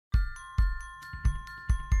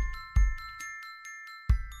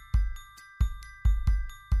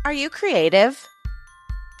Are you creative?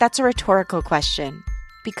 That's a rhetorical question,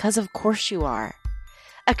 because of course you are.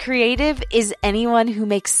 A creative is anyone who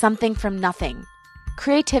makes something from nothing.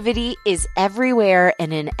 Creativity is everywhere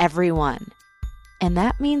and in everyone. And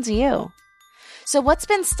that means you. So what's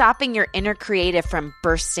been stopping your inner creative from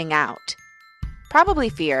bursting out? Probably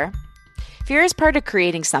fear. Fear is part of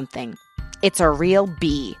creating something. It's a real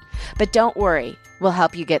bee. But don't worry, we'll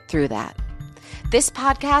help you get through that. This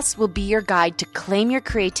podcast will be your guide to claim your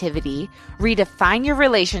creativity, redefine your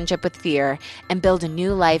relationship with fear, and build a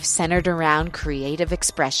new life centered around creative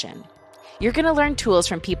expression. You're going to learn tools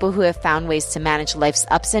from people who have found ways to manage life's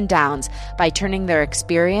ups and downs by turning their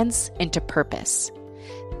experience into purpose.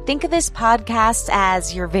 Think of this podcast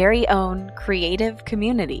as your very own creative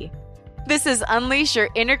community. This is Unleash Your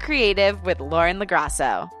Inner Creative with Lauren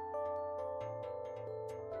LaGrasso.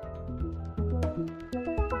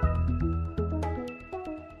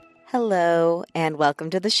 Hello, and welcome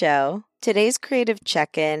to the show. Today's creative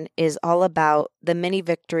check-in is all about the mini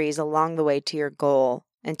victories along the way to your goal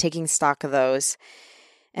and taking stock of those,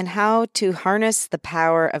 and how to harness the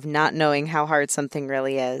power of not knowing how hard something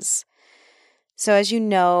really is. So as you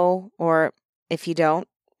know, or if you don't,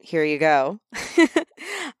 here you go.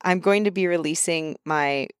 I'm going to be releasing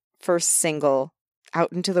my first single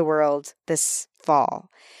out into the world this fall.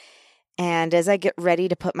 And as I get ready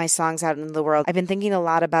to put my songs out into the world, I've been thinking a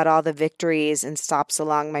lot about all the victories and stops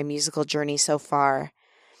along my musical journey so far.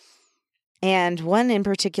 And one in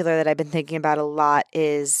particular that I've been thinking about a lot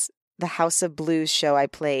is the House of Blues show I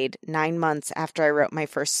played 9 months after I wrote my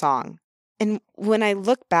first song. And when I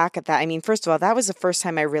look back at that, I mean, first of all, that was the first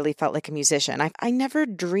time I really felt like a musician. I never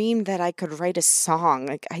dreamed that I could write a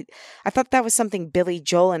song. I thought that was something Billy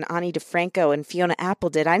Joel and Ani DeFranco and Fiona Apple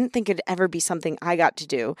did. I didn't think it'd ever be something I got to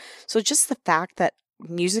do. So just the fact that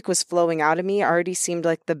music was flowing out of me already seemed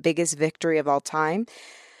like the biggest victory of all time.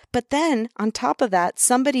 But then on top of that,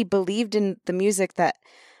 somebody believed in the music that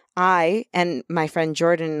I and my friend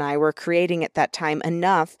Jordan and I were creating at that time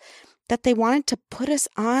enough that they wanted to put us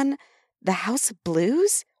on the House of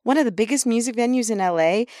Blues, one of the biggest music venues in LA.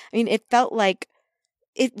 I mean, it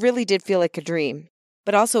really did feel like a dream,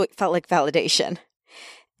 but also it felt like validation.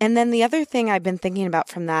 And then the other thing I've been thinking about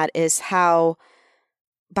from that is how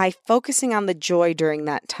by focusing on the joy during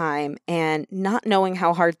that time and not knowing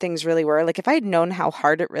how hard things really were, like if I had known how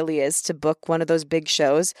hard it really is to book one of those big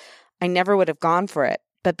shows, I never would have gone for it.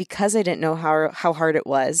 But because I didn't know how hard it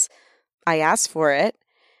was, I asked for it.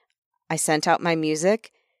 I sent out my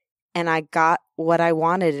music and I got what I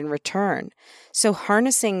wanted in return. So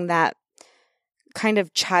harnessing that kind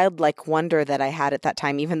of childlike wonder that I had at that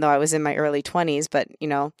time, even though I was in my early 20s, but,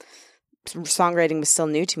 songwriting was still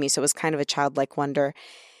new to me, so it was kind of a childlike wonder.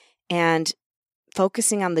 And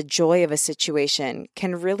focusing on the joy of a situation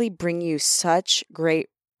can really bring you such great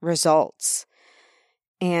results.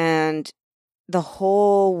 And the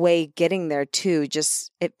whole way getting there, too,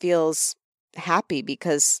 it feels happy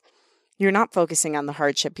because you're not focusing on the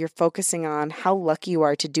hardship. You're focusing on how lucky you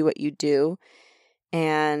are to do what you do.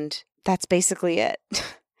 And that's basically it.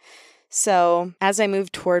 So as I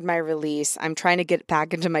move toward my release, I'm trying to get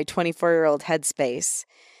back into my 24-year-old headspace.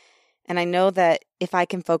 And I know that if I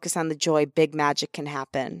can focus on the joy, big magic can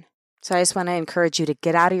happen. So I just want to encourage you to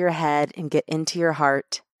get out of your head and get into your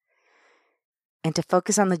heart and to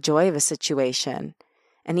focus on the joy of a situation.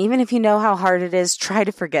 And even if you know how hard it is, try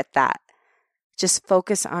to forget that. Just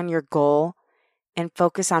focus on your goal and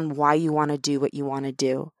focus on why you want to do what you want to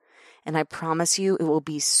do. And I promise you, it will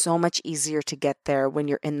be so much easier to get there when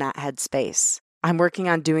you're in that headspace. I'm working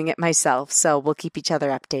on doing it myself, so we'll keep each other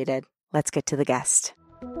updated. Let's get to the guest.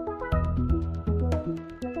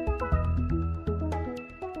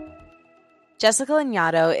 Jessica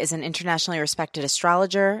Lanyadoo is an internationally respected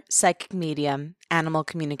astrologer, psychic medium, animal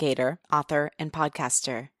communicator, author, and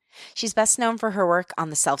podcaster. She's best known for her work on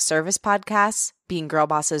the Self-Service podcast, being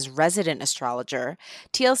Girlboss's resident astrologer,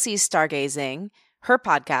 TLC's Stargazing, her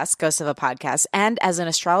podcast, Ghost of a Podcast, and as an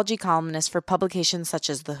astrology columnist for publications such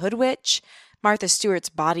as The Hood Witch, Martha Stewart's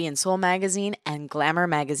Body and Soul magazine, and Glamour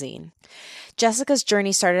magazine. Jessica's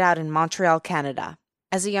journey started out in Montreal, Canada.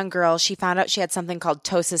 As a young girl, she found out she had something called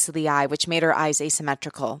ptosis of the eye, which made her eyes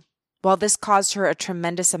asymmetrical. While this caused her a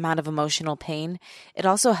tremendous amount of emotional pain, it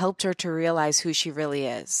also helped her to realize who she really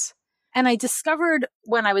is. And I discovered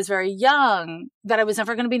when I was very young that I was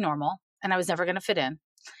never going to be normal and I was never going to fit in.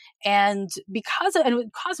 And it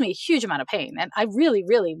caused me a huge amount of pain. And I really,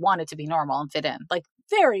 really wanted to be normal and fit in, like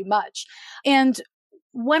very much. And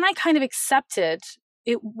when I kind of accepted,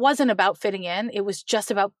 it wasn't about fitting in. It was just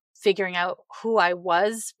about figuring out who I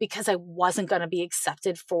was, because I wasn't going to be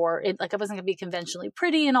accepted for it. Like I wasn't going to be conventionally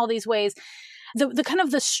pretty in all these ways. the kind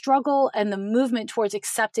of the struggle and the movement towards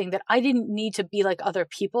accepting that I didn't need to be like other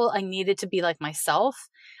people. I needed to be like myself,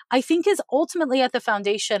 I think is ultimately at the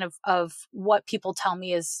foundation of what people tell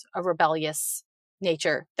me is a rebellious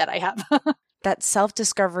nature that I have. That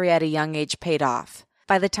self-discovery at a young age paid off.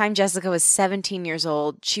 By the time Jessica was 17 years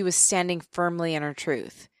old, she was standing firmly in her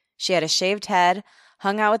truth. She had a shaved head,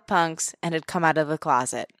 hung out with punks, and had come out of the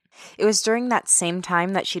closet. It was during that same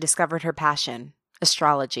time that she discovered her passion,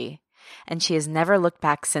 astrology, and she has never looked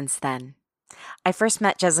back since then. I first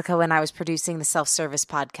met Jessica when I was producing the Self-Service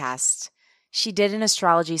podcast. She did an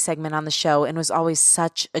astrology segment on the show and was always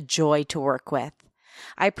such a joy to work with.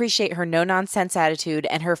 I appreciate her no-nonsense attitude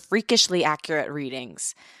and her freakishly accurate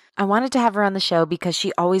readings. I wanted to have her on the show because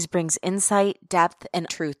she always brings insight, depth, and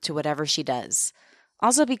truth to whatever she does.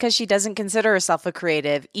 Also because she doesn't consider herself a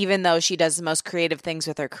creative, even though she does the most creative things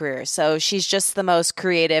with her career. So she's just the most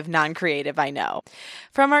creative, non-creative I know.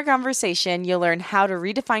 From our conversation, you'll learn how to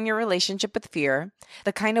redefine your relationship with fear,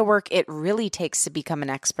 the kind of work it really takes to become an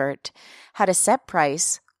expert, how to set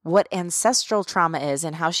price, what ancestral trauma is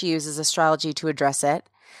and how she uses astrology to address it,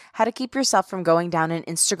 how to keep yourself from going down an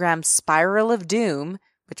Instagram spiral of doom,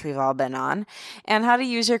 which we've all been on, and how to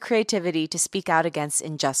use your creativity to speak out against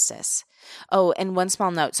injustice. Oh, and one small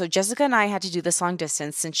note. So Jessica and I had to do this long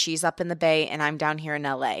distance since she's up in the Bay and I'm down here in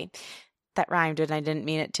LA. That rhymed and I didn't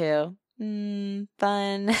mean it to.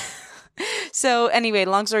 Fun. So anyway,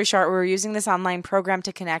 long story short, we were using this online program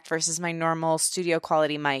to connect versus my normal studio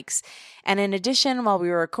quality mics. And in addition, while we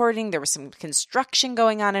were recording, there was some construction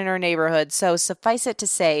going on in our neighborhood. So suffice it to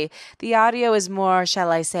say, the audio is more,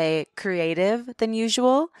 shall I say, creative than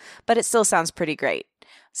usual, but it still sounds pretty great.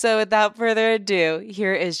 So without further ado,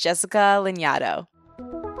 here is Jessica Lanyadoo.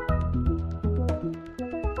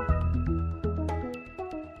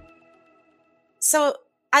 So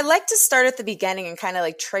I like to start at the beginning and kind of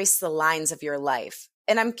like trace the lines of your life.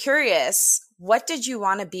 And I'm curious, what did you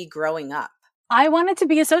want to be growing up? I wanted to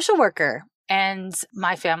be a social worker. And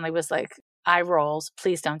my family was like, eye rolls,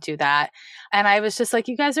 please don't do that. And I was just like,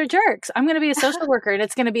 you guys are jerks. I'm going to be a social worker and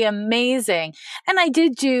it's going to be amazing. And I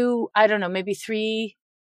did do, I don't know, maybe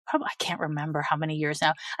I can't remember how many years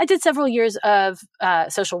now. I did several years of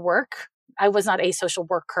social work. I was not a social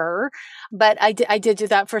worker, but I did do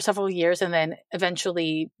that for several years and then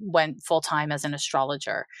eventually went full time as an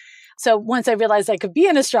astrologer. So once I realized I could be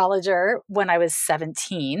an astrologer when I was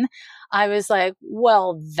 17, I was like,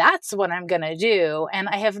 well, that's what I'm going to do. And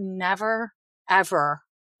I have never, ever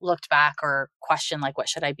looked back or questioned, like, what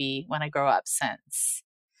should I be when I grow up since.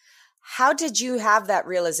 How did you have that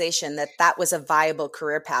realization that that was a viable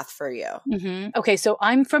career path for you? Mm-hmm. Okay, so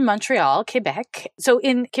I'm from Montreal, Quebec. So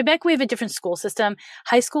in Quebec, we have a different school system.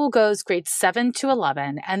 High school goes grades 7 to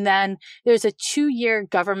 11. And then there's a 2-year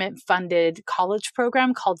government-funded college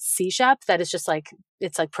program called CEGEP that is just like,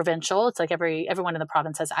 it's like provincial. It's like everyone in the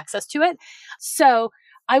province has access to it. So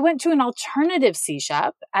I went to an alternative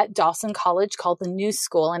CEGEP at Dawson College called the New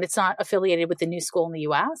School, and it's not affiliated with the New School in the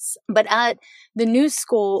US. But at the New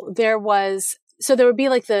School, there would be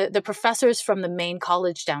like the professors from the main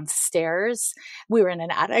college downstairs. We were in an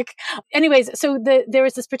attic. Anyways, so there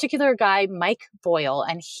was this particular guy, Mike Boyle,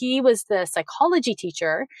 and he was the psychology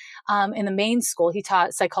teacher in the main school. He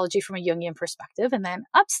taught psychology from a Jungian perspective. And then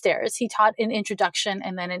upstairs, he taught an introduction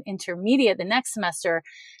and then an intermediate, the next semester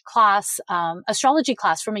class, astrology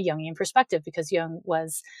class from a Jungian perspective, because Jung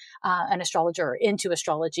was an astrologer into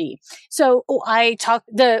astrology. So I taught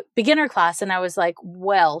the beginner class and I was like,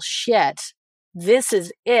 well, shit. This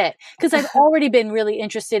is it. Because I've already been really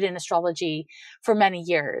interested in astrology for many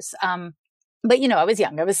years. But, I was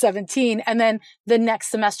young. I was 17. And then the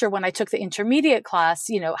next semester when I took the intermediate class,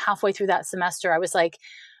 halfway through that semester, I was like,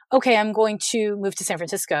 okay, I'm going to move to San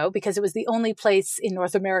Francisco because it was the only place in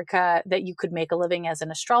North America that you could make a living as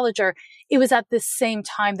an astrologer. It was at the same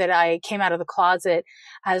time that I came out of the closet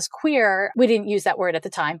as queer. We didn't use that word at the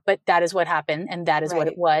time, but that is what happened and that is what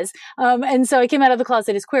it was. And so I came out of the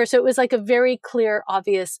closet as queer. So it was like a very clear,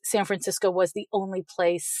 obvious San Francisco was the only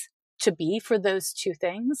place to be for those two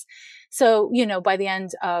things. So, by the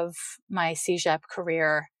end of my CEGEP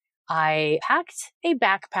career, I packed a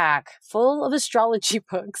backpack full of astrology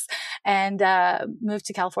books and moved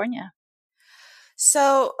to California.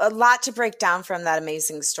 So a lot to break down from that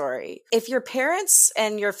amazing story. If your parents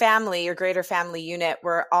and your family, your greater family unit,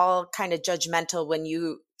 were all kind of judgmental when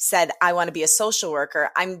you said, I want to be a social worker,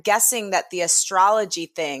 I'm guessing that the astrology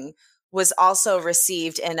thing was also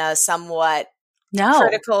received in a somewhat No.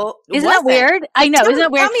 critical. Isn't that weird? I know. Isn't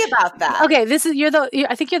that weird? Tell me about that. Okay,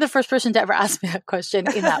 I think you're the first person to ever ask me that question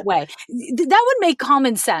in that way. That would make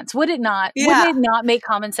common sense, would it not? Yeah. Wouldn't it not make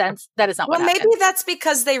common sense? That is not what happened. Maybe that's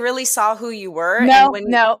because they really saw who you were. No,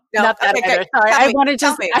 not that either. Sorry, I want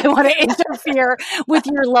to interfere with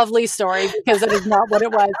your lovely story because that is not what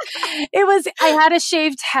it was. I had a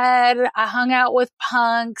shaved head. I hung out with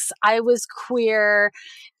punks. I was queer.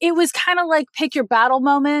 It was kind of like pick your battle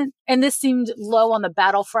moment. And this seemed low on the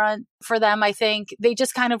battlefront for them, I think. They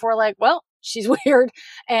just kind of were like, well, she's weird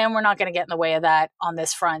and we're not going to get in the way of that on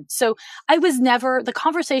this front. So the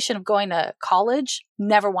conversation of going to college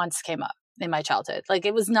never once came up in my childhood. Like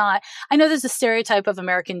it was not, I know there's a stereotype of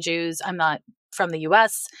American Jews. I'm not from the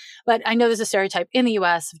US, but I know there's a stereotype in the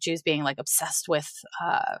US of Jews being like obsessed with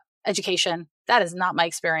education. That is not my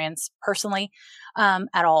experience personally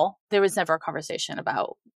at all. There was never a conversation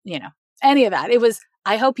about, any of that. It was,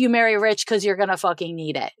 I hope you marry rich because you're going to fucking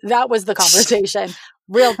need it. That was the conversation.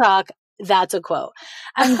 Real talk. That's a quote.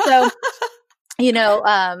 And so,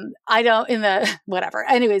 whatever.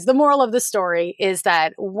 Anyways, the moral of the story is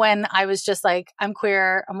that when I was just like, I'm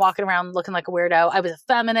queer, I'm walking around looking like a weirdo. I was a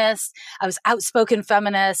feminist. I was outspoken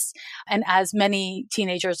feminist. And as many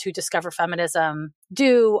teenagers who discover feminism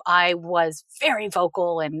do, I was very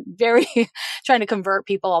vocal and very trying to convert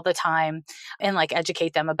people all the time and like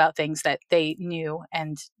educate them about things that they knew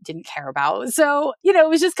and didn't care about. So, it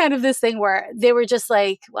was just kind of this thing where they were just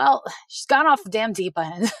like, well, she's gone off the damn deep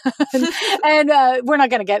end and we're not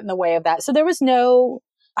going to get in the way of that. So there was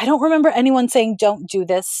I don't remember anyone saying, don't do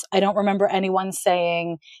this. I don't remember anyone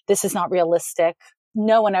saying, this is not realistic.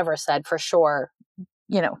 No one ever said for sure,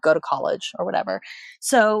 go to college or whatever.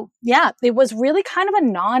 So yeah, it was really kind of a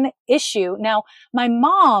non-issue. Now, my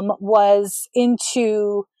mom was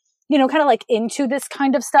into, kind of like into this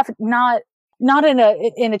kind of stuff, not in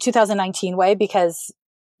a 2019 way, because,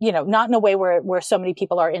 not in a way where so many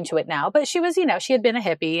people are into it now, but she was, she had been a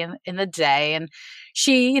hippie in the day, and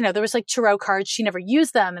she, there was like tarot cards. She never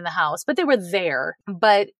used them in the house, but they were there.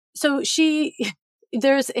 But so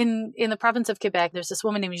there's in the province of Quebec, there's this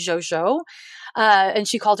woman named Jojo, and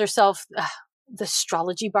she called herself the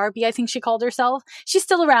astrology Barbie, I think she called herself. She's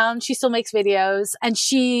still around. She still makes videos, and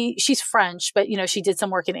she's French, but she did some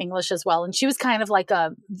work in English as well. And she was kind of like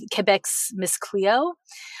a Quebec's Miss Cleo.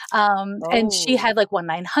 And she had like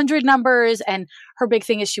 1-900 numbers, and her big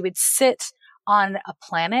thing is she would sit on a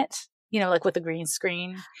planet, like with a green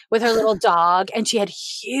screen with her little dog. And she had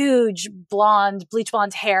huge bleach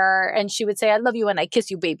blonde hair. And she would say, I love you and I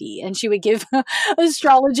kiss you, baby. And she would give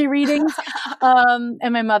astrology readings.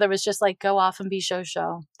 And my mother was just like, go off and be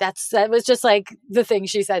Jojo. That was just like the thing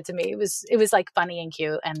she said to me. It was like funny and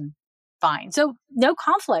cute and fine. So no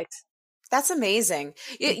conflict. That's amazing.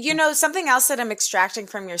 Something else that I'm extracting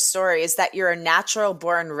from your story is that you're a natural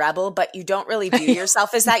born rebel, but you don't really view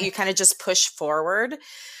yourself as that. You kind of just push forward.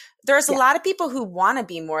 There's a lot of people who want to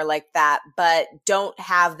be more like that, but don't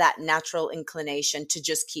have that natural inclination to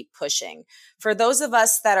just keep pushing. For those of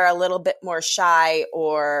us that are a little bit more shy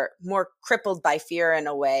or more crippled by fear in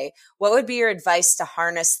a way, what would be your advice to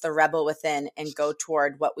harness the rebel within and go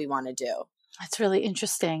toward what we want to do? That's really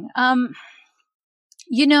interesting.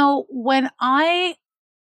 When I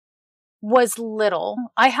was little,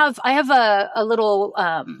 I have a little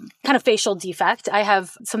kind of facial defect. I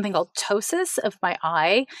have something called ptosis of my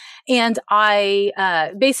eye, and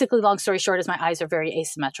I basically, long story short, is my eyes are very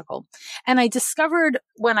asymmetrical. And I discovered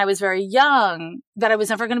when I was very young that I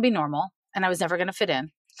was never going to be normal and I was never going to fit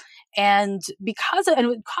in. And it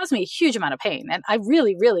caused me a huge amount of pain. And I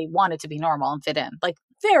really, really wanted to be normal and fit in, like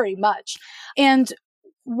very much. And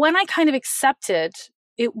when I kind of accepted,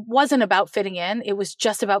 it wasn't about fitting in. It was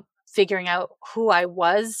just about figuring out who I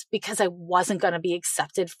was, because I wasn't going to be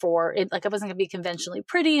accepted for it. Like I wasn't going to be conventionally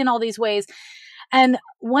pretty in all these ways. And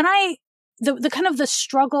when the kind of the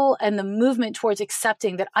struggle and the movement towards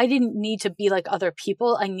accepting that I didn't need to be like other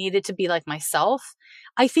people, I needed to be like myself,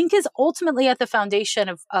 I think is ultimately at the foundation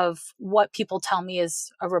of what people tell me is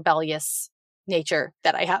a rebellious nature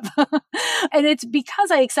that I have. And it's because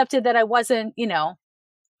I accepted that I wasn't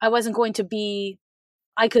going to be,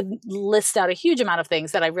 I could list out a huge amount of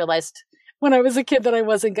things that I realized when I was a kid that I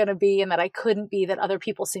wasn't going to be and that I couldn't be, that other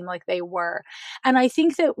people seemed like they were. And I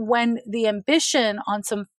think that when the ambition on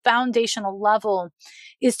some foundational level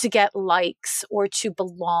is to get likes or to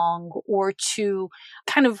belong or to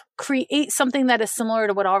kind of create something that is similar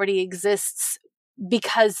to what already exists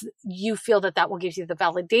because you feel that will give you the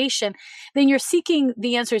validation, then you're seeking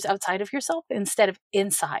the answers outside of yourself instead of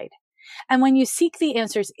inside. And when you seek the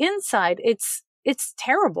answers inside, it's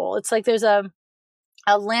terrible. It's like there's a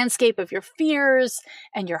a landscape of your fears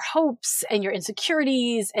and your hopes and your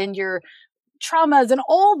insecurities and your traumas and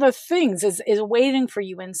all the things is waiting for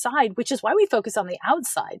you inside, which is why we focus on the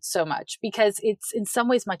outside so much, because it's in some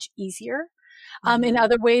ways much easier. In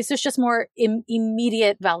other ways, there's just more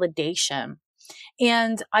immediate validation.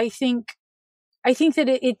 And I think that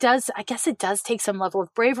it does, I guess it does take some level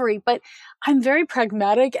of bravery, but I'm very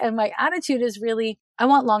pragmatic, and my attitude is really, I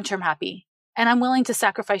want long-term happy, and I'm willing to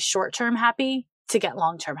sacrifice short-term happy to get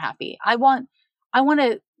long-term happy. I want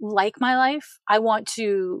to like my life. I want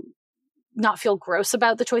to not feel gross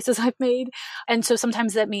about the choices I've made. And so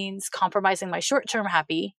sometimes that means compromising my short-term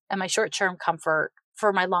happy and my short-term comfort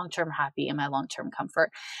for my long-term happy and my long-term comfort.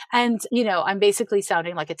 And, I'm basically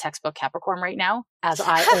sounding like a textbook Capricorn right now, as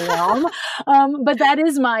I am. But that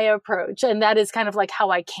is my approach. And that is kind of like how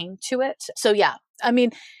I came to it. So yeah, I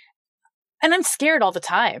mean, and I'm scared all the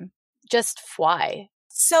time. Just why?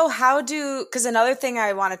 So because another thing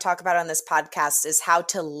I want to talk about on this podcast is how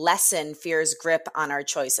to lessen fear's grip on our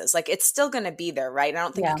choices. Like, it's still going to be there, right? I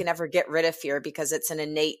don't think you can ever get rid of fear because it's an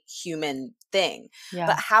innate human thing. Yeah.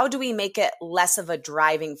 But how do we make it less of a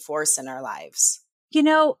driving force in our lives?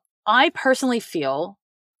 I personally feel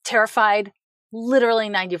terrified literally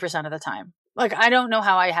 90% of the time. Like, I don't know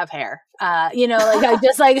how I have hair. I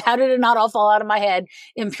just how did it not all fall out of my head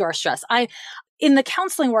in pure stress? In the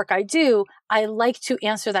counseling work I do, I like to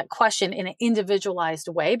answer that question in an individualized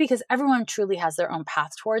way because everyone truly has their own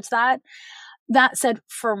path towards that. That said,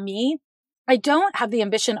 for me, I don't have the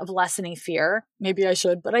ambition of lessening fear. Maybe I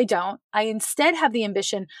should, but I don't. I instead have the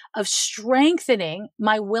ambition of strengthening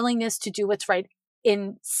my willingness to do what's right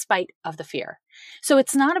in spite of the fear. So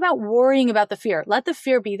it's not about worrying about the fear. Let the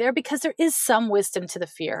fear be there because there is some wisdom to the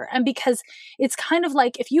fear. And because it's kind of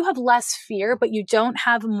like if you have less fear, but you don't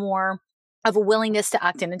have more of a willingness to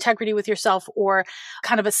act in integrity with yourself, or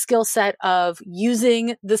kind of a skill set of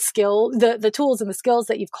using the tools and the skills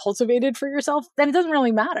that you've cultivated for yourself, then it doesn't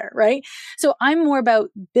really matter, right? So I'm more about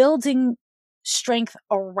building strength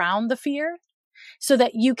around the fear so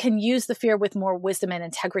that you can use the fear with more wisdom and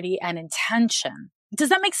integrity and intention. Does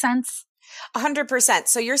that make sense? 100%.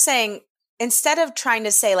 So you're saying, instead of trying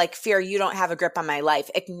to say like, fear, you don't have a grip on my life,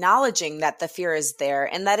 acknowledging that the fear is there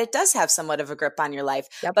and that it does have somewhat of a grip on your life,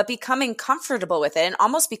 but becoming comfortable with it and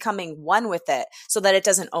almost becoming one with it so that it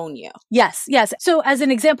doesn't own you. Yes. So as an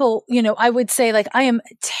example, I would say like, I am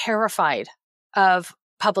terrified of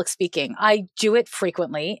public speaking. I do it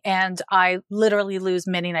frequently and I literally lose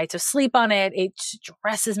many nights of sleep on it. It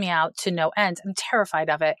stresses me out to no end. I'm terrified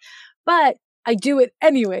of it, but I do it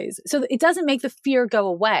anyways. So it doesn't make the fear go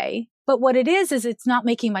away. But what it is it's not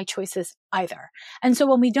making my choices either. And so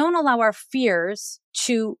when we don't allow our fears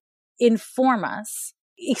to inform us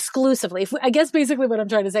exclusively, I guess basically what I'm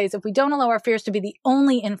trying to say is if we don't allow our fears to be the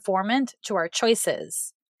only informant to our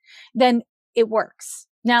choices, then it works.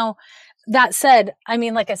 Now, that said, I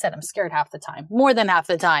mean, like I said, I'm scared half the time, more than half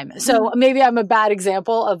the time. So maybe I'm a bad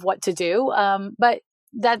example of what to do. But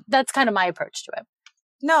that's kind of my approach to it.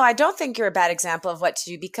 No, I don't think you're a bad example of what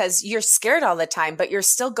to do because you're scared all the time, but you're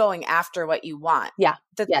still going after what you want. Yeah.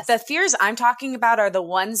 The fears I'm talking about are the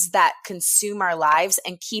ones that consume our lives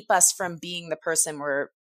and keep us from being the person we're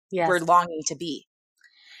longing to be.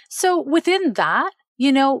 So within that,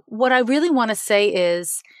 what I really want to say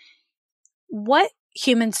is what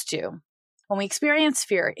humans do when we experience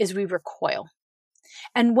fear is we recoil.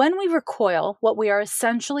 And when we recoil, what we are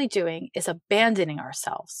essentially doing is abandoning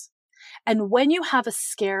ourselves. And when you have a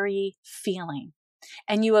scary feeling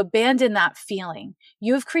and you abandon that feeling,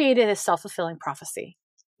 you have created a self-fulfilling prophecy.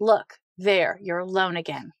 Look, there, you're alone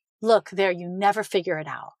again. Look, there, you never figure it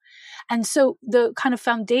out. And so the kind of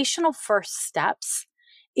foundational first steps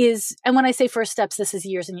is, and when I say first steps, this is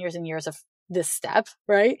years and years and years of this step,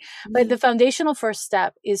 right? Mm-hmm. But the foundational first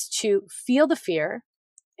step is to feel the fear,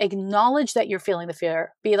 acknowledge that you're feeling the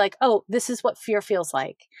fear, be like, oh, this is what fear feels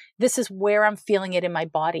like. This is where I'm feeling it in my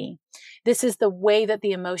body. This is the way that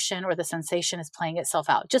the emotion or the sensation is playing itself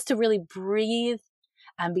out. Just to really breathe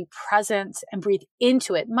and be present and breathe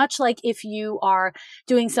into it. Much like if you are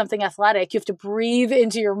doing something athletic, you have to breathe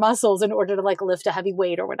into your muscles in order to like lift a heavy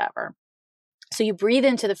weight or whatever. So you breathe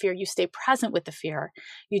into the fear, you stay present with the fear.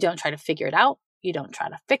 You don't try to figure it out. You don't try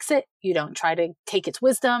to fix it. You don't try to take its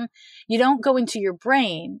wisdom. You don't go into your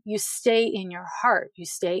brain. You stay in your heart. You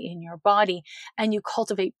stay in your body and you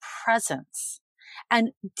cultivate presence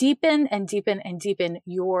and deepen and deepen and deepen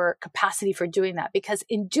your capacity for doing that. Because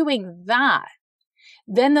in doing that,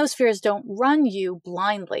 then those fears don't run you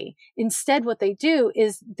blindly. Instead, what they do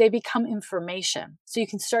is they become information. So you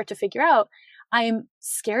can start to figure out, I am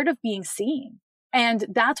scared of being seen. And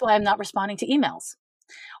that's why I'm not responding to emails.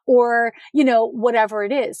 or, whatever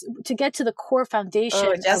it is, to get to the core foundation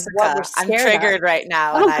Oh, of what we're Jessica, I'm scared of. triggered right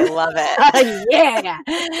now and I love it. Yeah,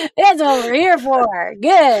 that's what we're here for.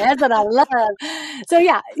 Good. That's what I love. So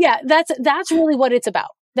yeah, that's really what it's about.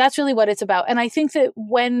 That's really what it's about. And I think that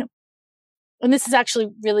and this is actually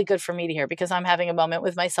really good for me to hear because I'm having a moment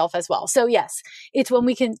with myself as well. So yes, it's when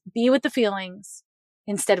we can be with the feelings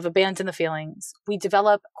instead of abandon the feelings. We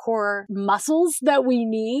develop core muscles that we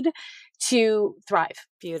need to thrive.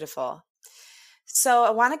 Beautiful. So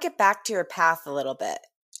I want to get back to your path a little bit.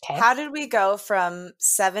 Okay. How did we go from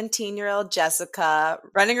 17-year-old Jessica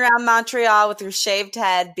running around Montreal with your shaved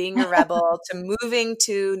head, being a rebel, to moving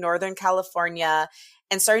to Northern California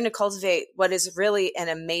and starting to cultivate what is really an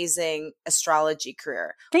amazing astrology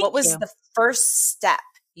career? What was the first step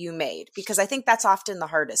you made? Because I think that's often the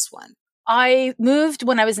hardest one. I moved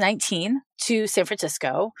when I was 19 to San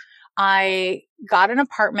Francisco. I got an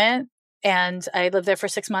apartment and I lived there for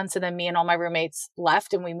 6 months, and then me and all my roommates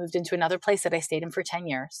left and we moved into another place that I stayed in for 10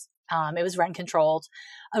 years. It was rent controlled.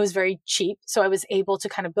 I was very cheap. So I was able to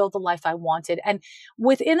kind of build the life I wanted. And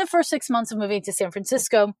within the first 6 months of moving to San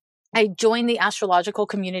Francisco, I joined the astrological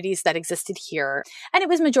communities that existed here. And it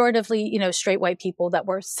was majoritively, straight white people that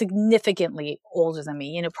were significantly older than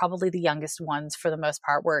me. Probably the youngest ones for the most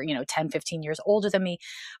part were, 10, 15 years older than me.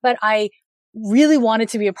 But I really wanted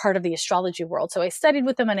to be a part of the astrology world. So I studied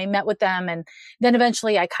with them and I met with them. And then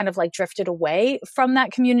eventually I kind of drifted away from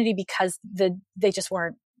that community because they just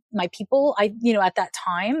weren't my people, at that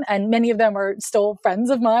time. And many of them are still friends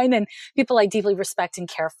of mine and people I deeply respect and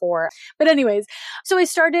care for. But anyways, so I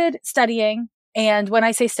started studying. And when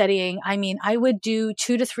I say studying, I mean, I would do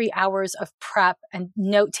 2 to 3 hours of prep and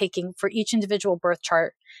note taking for each individual birth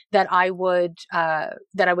chart that I would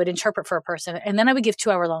interpret for a person. And then I would give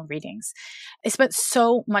 2-hour long readings. I spent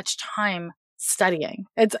so much time studying.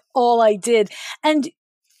 It's all I did. And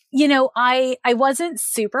I wasn't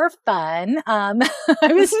super fun. I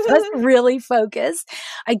was just really focused.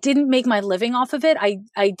 I didn't make my living off of it.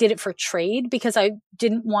 I did it for trade because I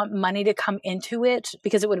didn't want money to come into it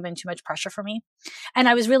because it would have been too much pressure for me. And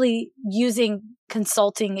I was really using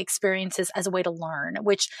consulting experiences as a way to learn,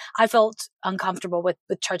 which I felt uncomfortable with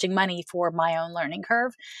charging money for my own learning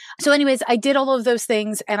curve. So anyways, I did all of those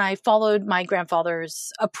things and I followed my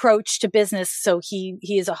grandfather's approach to business. So he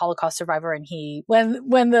is a Holocaust survivor, and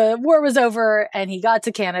when the war was over and he got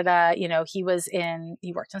to Canada, he worked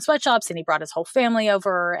in sweatshops and he brought his whole family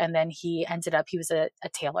over, and then he was a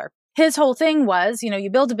tailor. His whole thing was, you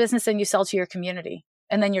build a business and you sell to your community.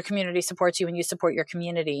 And then your community supports you and you support your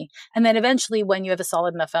community. And then eventually when you have a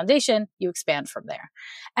solid enough foundation, you expand from there.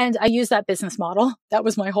 And I use that business model. That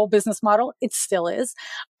was my whole business model. It still is.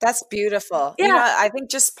 That's beautiful. Yeah. I think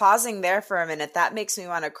just pausing there for a minute, that makes me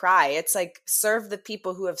want to cry. It's like, serve the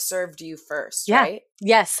people who have served you first, right?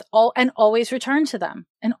 Yes. And always return to them.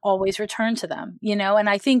 And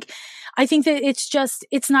I think that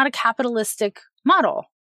it's not a capitalistic model.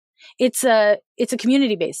 It's a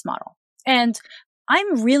community-based model. And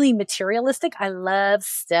I'm really materialistic. I love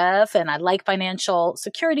stuff and I like financial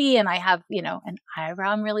security, and I have, an IRA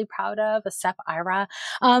I'm really proud of, a SEP IRA.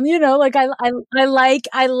 I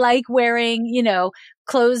like wearing,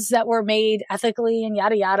 clothes that were made ethically and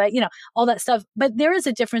yada, yada, all that stuff. But there is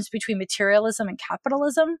a difference between materialism and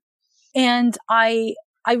capitalism. And I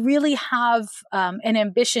really have an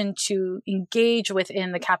ambition to engage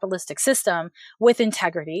within the capitalistic system with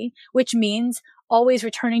integrity, which means always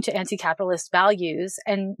returning to anti-capitalist values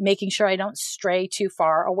and making sure I don't stray too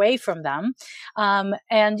far away from them. I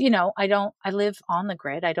live on the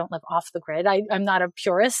grid. I don't live off the grid. I'm not a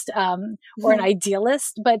purist or an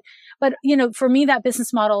idealist, but for me, that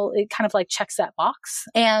business model, it kind of checks that box.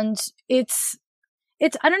 And it's,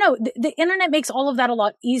 I don't know, the internet makes all of that a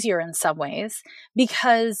lot easier in some ways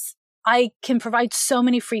because I can provide so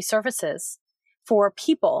many free services for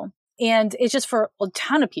people. And it's just for a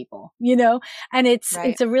ton of people, and it's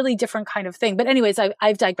a really different kind of thing. But anyways,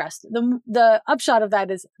 I've digressed. The upshot of that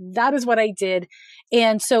is what I did.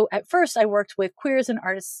 And so at first I worked with queers and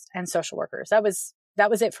artists and social workers. That was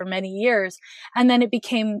it for many years. And then it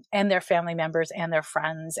became, and their family members and their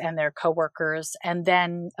friends and their coworkers. And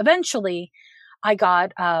then eventually I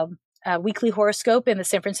got a weekly horoscope in the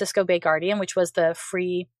San Francisco Bay Guardian, which was the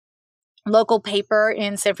free local paper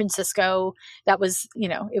in San Francisco. That was,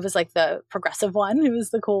 it was like the progressive one. It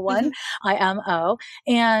was the cool one, IMO.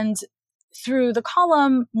 And through the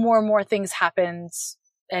column, more and more things happened,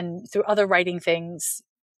 and through other writing things.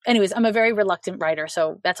 Anyways, I'm a very reluctant writer,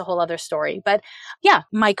 so that's a whole other story. But yeah,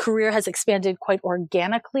 my career has expanded quite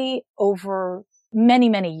organically over many,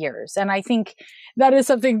 many years. And I think that is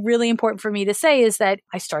something really important for me to say, is that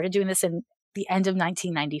I started doing this in the end of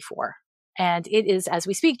 1994. And it is, as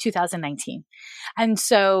we speak, 2019. And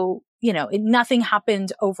so, nothing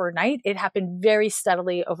happened overnight. It happened very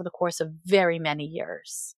steadily over the course of very many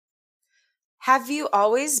years. Have you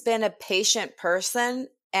always been a patient person?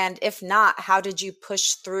 And if not, how did you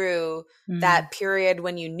push through that period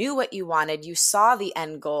when you knew what you wanted, you saw the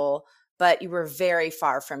end goal, but you were very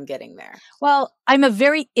far from getting there? Well, I'm a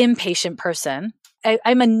very impatient person.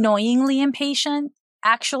 I'm annoyingly impatient.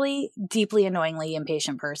 Actually, deeply annoyingly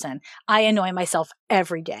impatient person. I annoy myself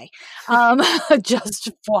every day.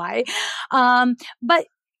 Just why? But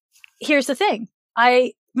here's the thing.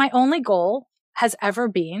 My only goal has ever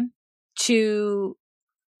been to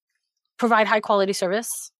provide high quality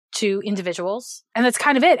service to individuals. And that's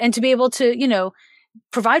kind of it. And to be able to,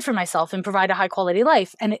 provide for myself and provide a high quality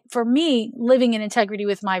life. And for me, living in integrity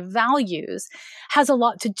with my values has a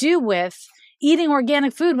lot to do with eating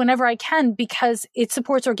organic food whenever I can, because it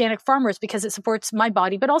supports organic farmers, because it supports my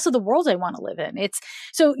body, but also the world I want to live in.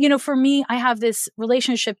 For me, I have this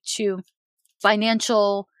relationship to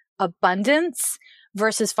financial abundance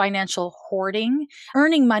versus financial hoarding.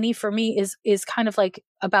 Earning money for me is kind of like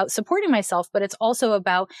about supporting myself, but it's also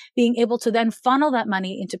about being able to then funnel that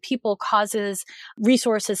money into people, causes,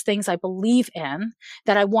 resources, things I believe in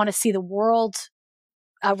that I want to see the world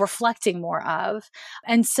reflecting more of.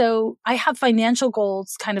 And so I have financial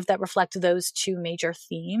goals kind of that reflect those two major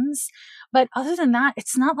themes. But other than that,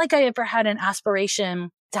 it's not like I ever had an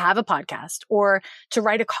aspiration to have a podcast or to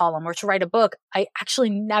write a column or to write a book. I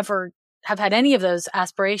actually never have had any of those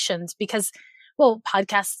aspirations because, well,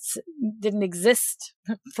 podcasts didn't exist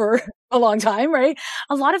for a long time, right?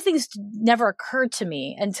 A lot of things never occurred to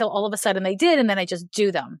me until all of a sudden they did, and then I just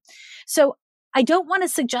do them. So I don't want to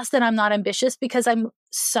suggest that I'm not ambitious, because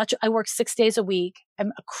I work 6 days a week.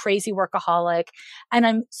 I'm a crazy workaholic and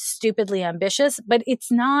I'm stupidly ambitious, but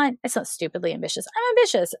it's not stupidly ambitious. I'm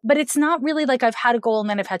ambitious, but it's not really like I've had a goal and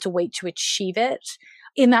then I've had to wait to achieve it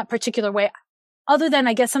in that particular way. Other than,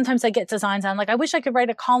 I guess sometimes I get designs on, like, I wish I could write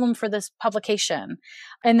a column for this publication.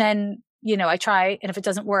 And then, I try, and if it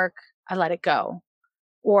doesn't work, I let it go,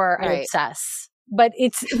 or I obsess. But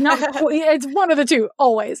it's not, it's one of the two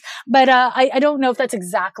always. But I don't know if that's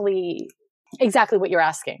exactly what you're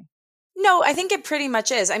asking. No, I think it pretty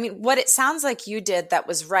much is. I mean, what it sounds like you did that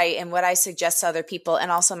was right, and what I suggest to other people,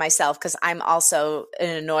 and also myself, because I'm also an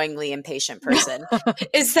annoyingly impatient person,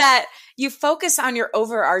 is that you focus on your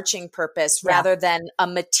overarching purpose rather than a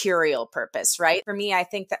material purpose, right? For me, I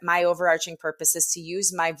think that my overarching purpose is to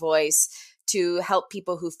use my voice to help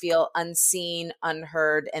people who feel unseen,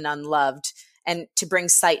 unheard, and unloved, and to bring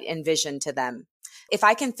sight and vision to them. If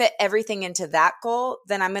I can fit everything into that goal,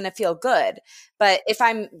 then I'm going to feel good. But if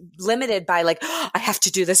I'm limited by I have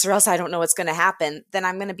to do this or else I don't know what's going to happen, then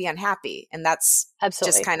I'm going to be unhappy. And that's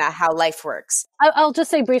just kind of how life works. I'll just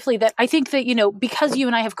say briefly that I think that, because you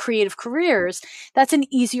and I have creative careers, that's an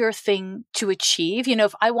easier thing to achieve.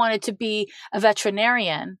 If I wanted to be a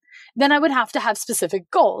veterinarian, then I would have to have specific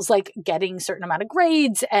goals, like getting a certain amount of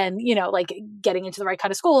grades and, getting into the right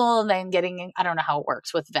kind of school and then getting, I don't know how it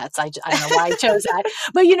works with vets. I don't know why I chose that.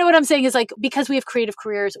 But what I'm saying is, because we have creative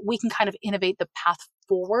careers, we can kind of innovate the path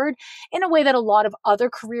forward in a way that a lot of other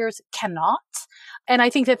careers cannot. And I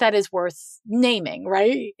think that is worth naming,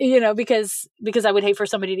 right? Because I would hate for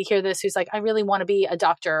somebody to hear this who's like, I really want to be a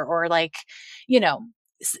doctor, or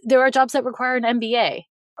there are jobs that require an MBA.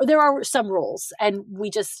 There are some rules, and we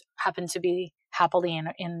just happen to be happily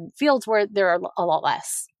in fields where there are a lot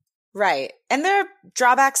less. Right. And there are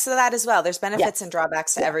drawbacks to that as well. There's benefits and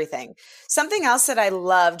drawbacks to everything. Something else that I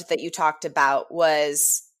loved that you talked about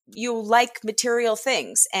was you like material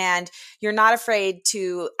things and you're not afraid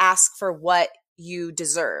to ask for what you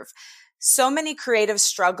deserve. So many creatives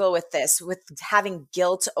struggle with this, with having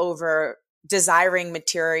guilt over desiring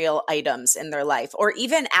material items in their life, or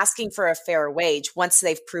even asking for a fair wage once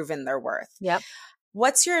they've proven their worth. Yep.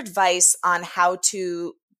 What's your advice on how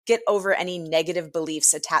to get over any negative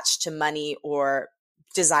beliefs attached to money or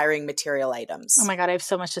desiring material items? Oh my God, I have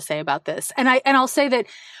so much to say about this. And I'll say that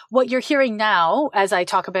what you're hearing now, as I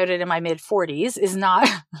talk about it in my mid-40s, is not,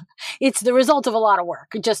 it's the result of a lot of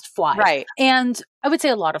work, just fly. Right. And I would say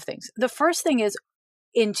a lot of things. The first thing is,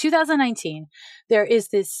 in 2019, there is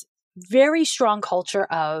this very strong culture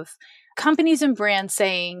of companies and brands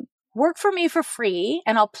saying, work for me for free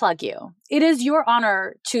and I'll plug you. It is your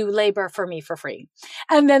honor to labor for me for free.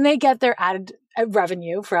 And then they get their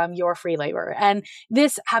revenue from your free labor. And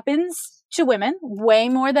this happens to women way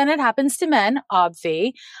more than it happens to men,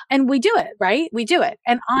 obvi. And we do it, right? We do it.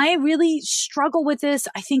 And I really struggle with this.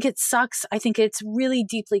 I think it sucks. I think it's really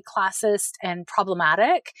deeply classist and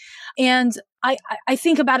problematic. And I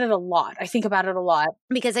think about it a lot. I think about it a lot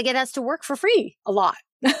because I get asked to work for free a lot.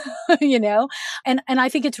 You know, and I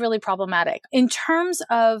think it's really problematic in terms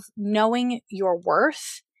of knowing your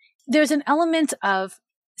worth. There's an element of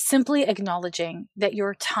simply acknowledging that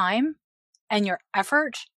your time and your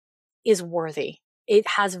effort is worthy. It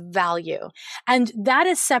has value. And that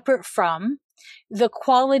is separate from the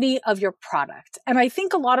quality of your product. And I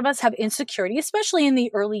think a lot of us have insecurity, especially in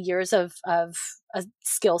the early years of a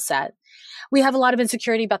skill set. We have a lot of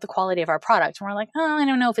insecurity about the quality of our product. And we're like, oh, I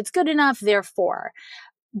don't know if it's good enough, therefore.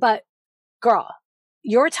 But girl,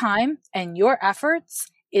 your time and your efforts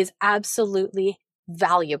is absolutely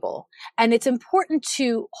valuable. And it's important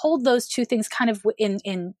to hold those two things kind of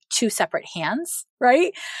in two separate hands,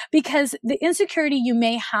 right? Because the insecurity you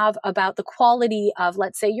may have about the quality of,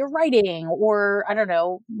 let's say, your writing or, I don't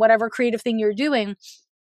know, whatever creative thing you're doing,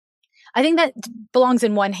 I think that belongs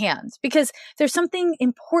in one hand because there's something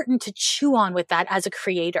important to chew on with that as a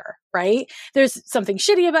creator, right? There's something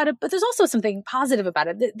shitty about it, but there's also something positive about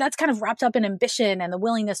it. That's kind of wrapped up in ambition and the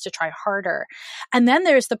willingness to try harder. And then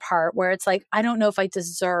there's the part where it's like, I don't know if I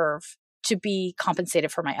deserve to be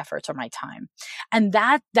compensated for my efforts or my time. And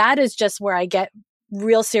that is just where I get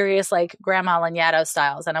real serious, like Grandma Lanyadoo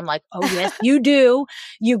styles. And I'm like, oh yes, you do.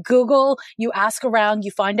 You Google, you ask around,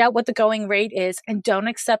 you find out what the going rate is, and don't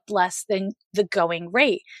accept less than the going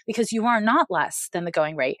rate because you are not less than the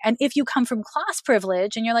going rate. And if you come from class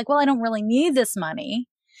privilege and you're like, well, I don't really need this money,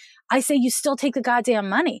 I say you still take the goddamn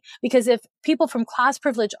money because if people from class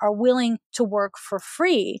privilege are willing to work for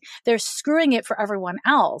free, they're screwing it for everyone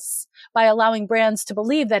else by allowing brands to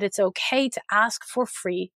believe that it's okay to ask for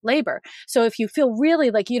free labor. So if you feel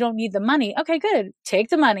really like you don't need the money, okay, good. Take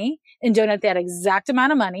the money and donate that exact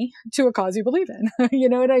amount of money to a cause you believe in. You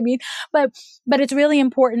know what I mean? But it's really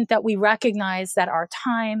important that we recognize that our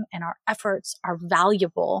time and our efforts are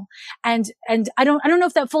valuable. And I don't know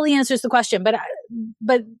if that fully answers the question,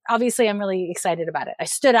 but obviously I'm really excited about it. I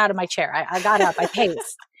stood out of my chair. I got up, I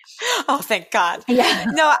paced. Oh, thank God. Yeah.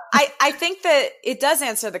 No, I think that it does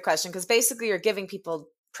answer the question because basically you're giving people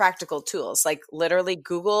practical tools, like literally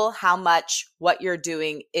Google how much what you're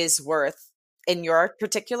doing is worth in your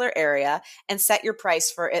particular area and set your price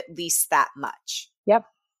for at least that much. Yep.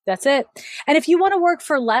 That's it. And if you want to work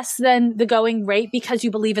for less than the going rate because you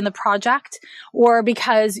believe in the project or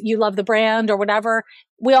because you love the brand or whatever,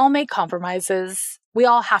 we all make compromises. We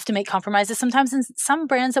all have to make compromises. Sometimes in some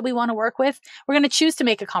brands that we want to work with, we're going to choose to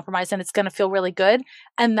make a compromise and it's going to feel really good.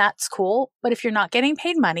 And that's cool. But if you're not getting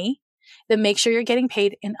paid money, then make sure you're getting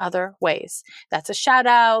paid in other ways. That's a shout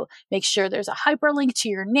out. Make sure there's a hyperlink to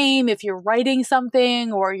your name if you're writing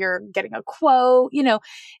something or you're getting a quote. You know,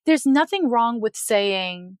 there's nothing wrong with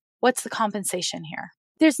saying, what's the compensation here?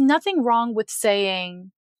 There's nothing wrong with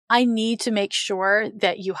saying, I need to make sure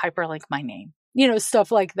that you hyperlink my name, you know,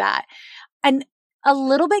 stuff like that. And a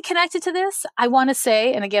little bit connected to this, I want to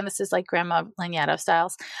say, and again, this is like Grandma Lanyadoo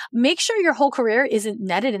styles, make sure your whole career isn't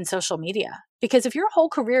netted in social media. Because if your whole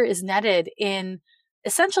career is netted in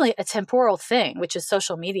essentially a temporal thing, which is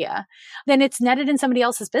social media, then it's netted in somebody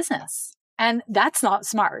else's business. And that's not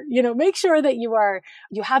smart. You know, make sure that you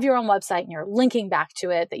have your own website and you're linking back to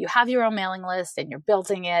it, that you have your own mailing list and you're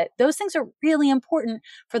building it. Those things are really important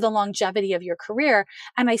for the longevity of your career.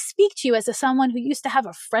 And I speak to you as someone who used to have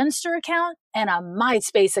a Friendster account and a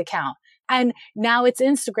MySpace account. And now it's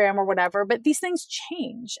Instagram or whatever, but these things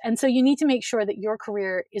change. And so you need to make sure that your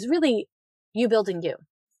career is really you building you.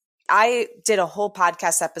 I did a whole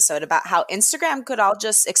podcast episode about how Instagram could all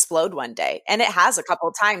just explode one day. And it has a couple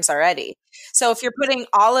of times already. So if you're putting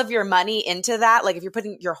all of your money into that, like if you're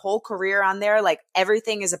putting your whole career on there, like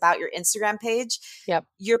everything is about your Instagram page, yep,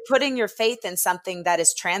 you're putting your faith in something that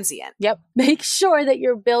is transient. Yep. Make sure that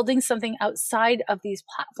you're building something outside of these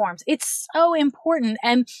platforms. It's so important.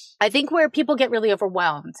 And I think where people get really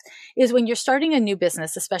overwhelmed is when you're starting a new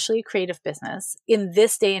business, especially a creative business in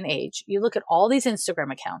this day and age, you look at all these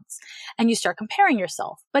Instagram accounts and you start comparing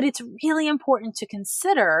yourself. But it's really important to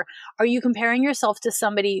consider, are you comparing yourself to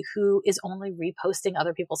somebody who is only reposting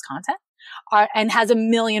other people's content and has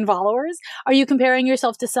 1 million followers? Are you comparing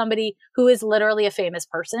yourself to somebody who is literally a famous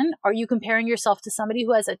person? Are you comparing yourself to somebody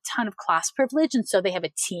who has a ton of class privilege and so they have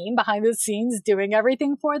a team behind the scenes doing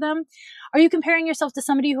everything for them? Are you comparing yourself to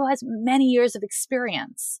somebody who has many years of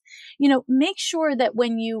experience? You know, make sure that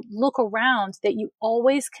when you look around that you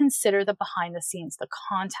always consider the behind the scenes, the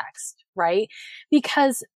context, right?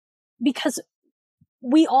 Because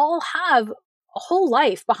we all have a whole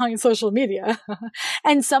life behind social media.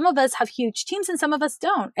 And some of us have huge teams and some of us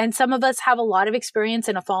don't. And some of us have a lot of experience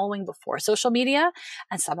in a following before social media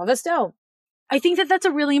and some of us don't. I think that that's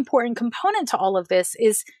a really important component to all of this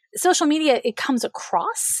is social media. It comes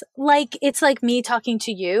across like it's like me talking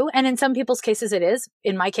to you. And in some people's cases, it is.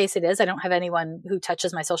 In my case, it is. I don't have anyone who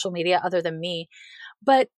touches my social media other than me.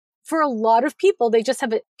 But for a lot of people, they just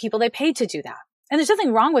have people they pay to do that. And there's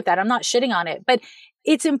nothing wrong with that. I'm not shitting on it. But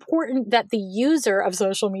it's important that the user of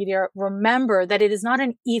social media remember that it is not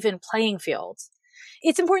an even playing field.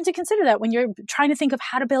 It's important to consider that when you're trying to think of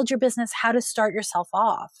how to build your business, how to start yourself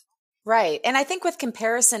off. Right. And I think with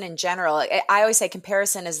comparison in general, I always say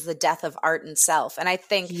comparison is the death of art and self. And I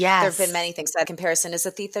think there have been many things that comparison is a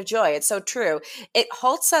thief of joy. It's so true. It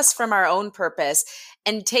halts us from our own purpose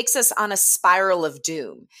and takes us on a spiral of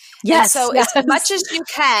doom. Yes. And so as much as you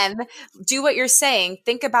can do what you're saying,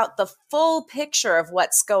 think about the full picture of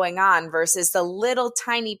what's going on versus the little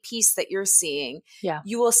tiny piece that you're seeing. Yeah.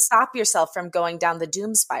 You will stop yourself from going down the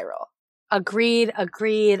doom spiral. Agreed.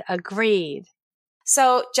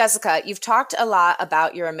 So, Jessica, you've talked a lot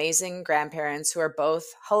about your amazing grandparents who are both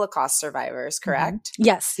Holocaust survivors, correct? Mm-hmm.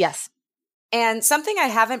 Yes. And something I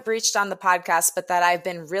haven't breached on the podcast, but that I've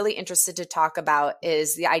been really interested to talk about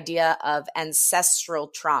is the idea of ancestral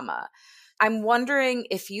trauma. I'm wondering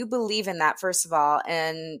if you believe in that, first of all.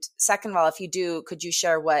 And second of all, if you do, could you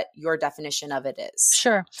share what your definition of it is?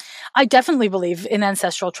 Sure. I definitely believe in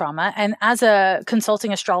ancestral trauma. And as a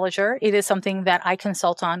consulting astrologer, it is something that I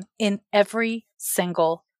consult on in every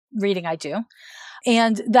single reading I do.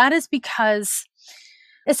 And that is because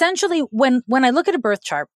essentially when I look at a birth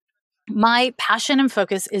chart, my passion and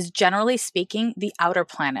focus is generally speaking the outer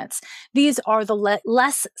planets. These are the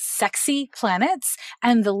less sexy planets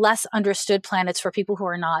and the less understood planets for people who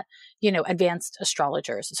are not, advanced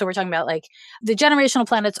astrologers. So we're talking about like the generational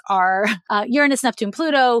planets are Uranus, Neptune,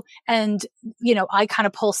 Pluto, and, I kind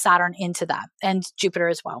of pull Saturn into that and Jupiter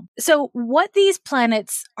as well. So what these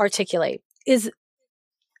planets articulate is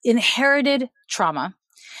inherited trauma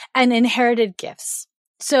and inherited gifts.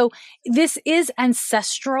 So this is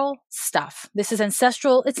ancestral stuff. This is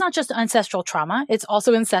ancestral. It's not just ancestral trauma. It's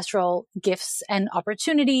also ancestral gifts and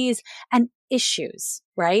opportunities and issues,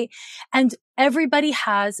 right? And everybody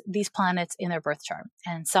has these planets in their birth chart.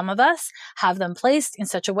 And some of us have them placed in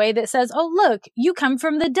such a way that says, oh, look, you come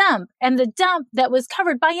from the dump and the dump that was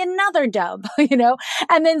covered by another dump,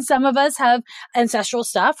 and then some of us have ancestral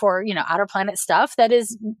stuff or, outer planet stuff that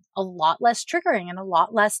is a lot less triggering and a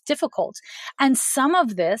lot less difficult. And some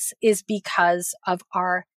of this is because of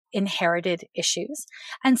our inherited issues.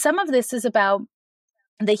 And some of this is about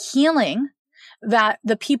the healing that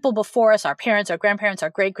the people before us, our parents, our grandparents, our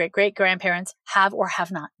great-great-great-grandparents have or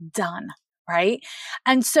have not done, right?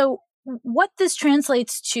 And so what this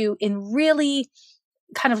translates to in really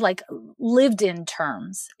kind of like lived in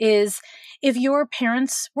terms is if your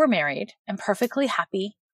parents were married and perfectly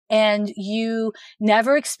happy and you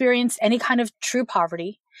never experienced any kind of true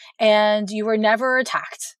poverty and you were never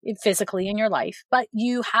attacked physically in your life, but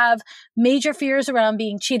you have major fears around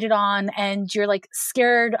being cheated on and you're like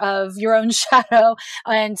scared of your own shadow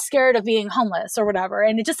and scared of being homeless or whatever.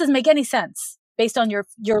 And it just doesn't make any sense based on your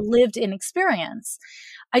lived in experience.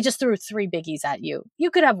 I just threw 3 biggies at you. You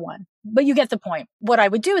could have one, but you get the point. What I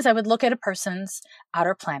would do is I would look at a person's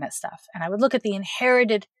outer planet stuff and I would look at the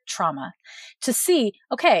inherited trauma to see,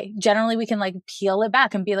 okay, generally we can like peel it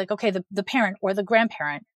back and be like, okay, the parent or the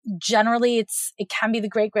grandparent, generally it can be the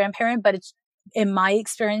great grandparent, but it's in my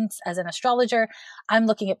experience as an astrologer, I'm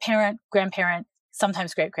looking at parent, grandparent,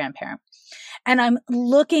 sometimes great grandparent. And I'm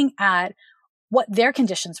looking at what their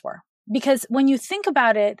conditions were. Because when you think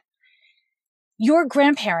about it, your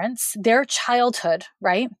grandparents, their childhood,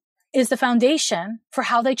 right, is the foundation for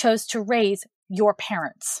how they chose to raise your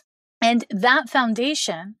parents. And that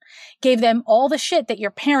foundation gave them all the shit that your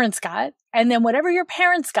parents got. And then whatever your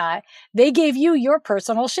parents got, they gave you your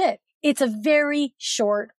personal shit. It's a very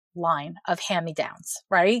short line of hand-me-downs,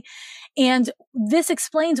 right? And this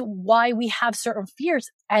explains why we have certain fears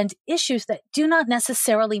and issues that do not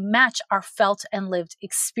necessarily match our felt and lived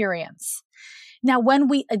experience. Now, when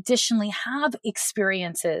we additionally have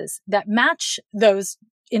experiences that match those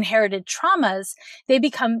inherited traumas, they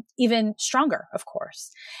become even stronger, of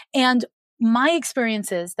course. And my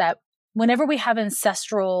experience is that whenever we have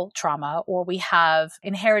ancestral trauma or we have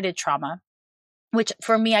inherited trauma, which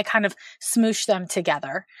for me, I kind of smoosh them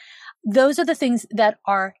together, those are the things that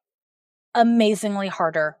are amazingly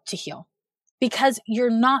harder to heal because you're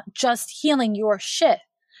not just healing your shit.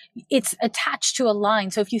 It's attached to a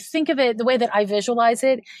line. So if you think of it, the way that I visualize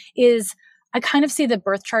it is I kind of see the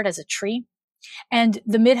birth chart as a tree. And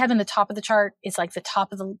the midheaven, the top of the chart, is like the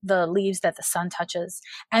top of the leaves that the sun touches.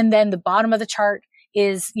 And then the bottom of the chart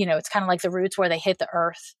is, it's kind of like the roots where they hit the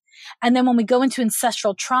earth. And then when we go into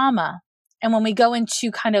ancestral trauma, and when we go into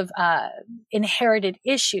kind of inherited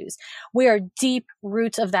issues, we are deep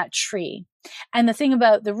roots of that tree. And the thing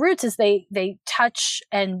about the roots is they touch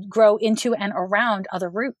and grow into and around other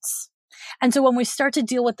roots. And so when we start to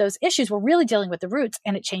deal with those issues, we're really dealing with the roots,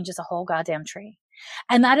 and it changes a whole goddamn tree.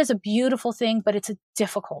 And that is a beautiful thing, but it's a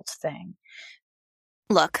difficult thing.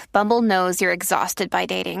 Look, Bumble knows you're exhausted by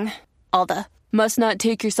dating. All the must not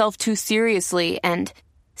take yourself too seriously and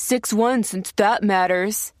 6'1" since that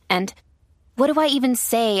matters. And what do I even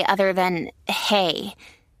say other than hey?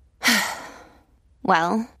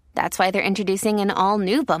 Well, that's why they're introducing an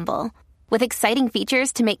all-new Bumble with exciting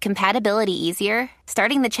features to make compatibility easier,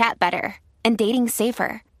 starting the chat better, and dating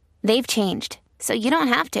safer. They've changed, so you don't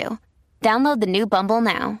have to. Download the new Bumble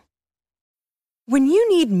now. When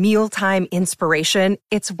you need mealtime inspiration,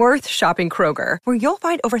 it's worth shopping Kroger, where you'll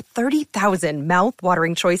find over 30,000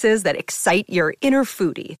 mouth-watering choices that excite your inner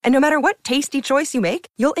foodie. And no matter what tasty choice you make,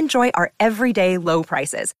 you'll enjoy our everyday low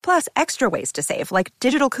prices, plus extra ways to save, like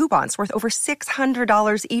digital coupons worth over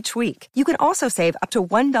 $600 each week. You can also save up to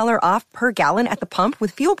 $1 off per gallon at the pump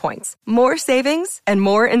with fuel points. More savings and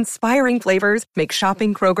more inspiring flavors make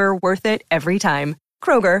shopping Kroger worth it every time.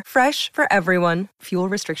 Kroger, fresh for everyone. Fuel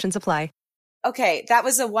restrictions apply. Okay, that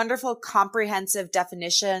was a wonderful, comprehensive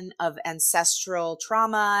definition of ancestral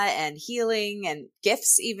trauma and healing and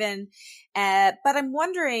gifts even. But I'm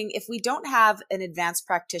wondering, if we don't have an advanced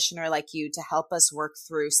practitioner like you to help us work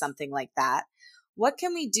through something like that, what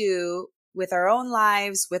can we do with our own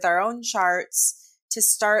lives, with our own charts, to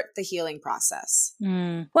start the healing process?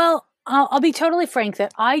 Well, I'll be totally frank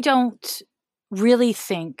that I don't really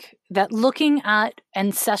think that looking at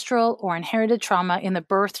ancestral or inherited trauma in the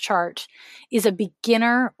birth chart is a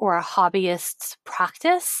beginner or a hobbyist's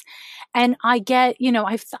practice. And I get,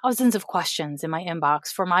 I have thousands of questions in my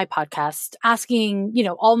inbox for my podcast asking,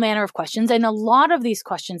 all manner of questions. And a lot of these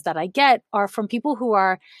questions that I get are from people who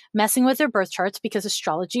are messing with their birth charts because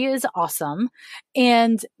astrology is awesome.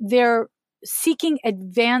 And they're seeking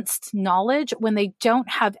advanced knowledge when they don't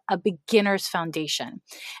have a beginner's foundation.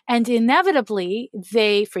 And inevitably,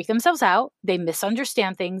 they freak themselves out, they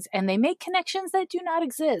misunderstand things, and they make connections that do not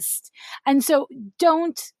exist. And so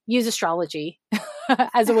don't use astrology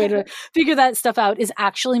as a way to figure that stuff out is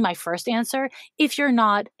actually my first answer if you're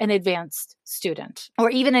not an advanced student or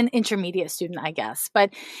even an intermediate student, I guess. But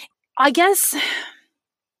I guess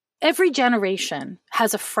every generation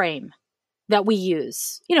has a frame that we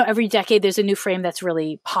use. Every decade there's a new frame that's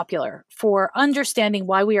really popular for understanding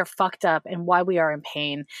why we are fucked up and why we are in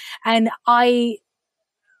pain. And I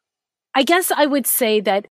guess I would say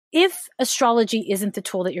that if astrology isn't the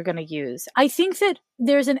tool that you're going to use, I think that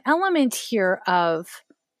there's an element here of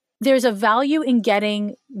there's a value in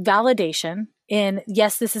getting validation in,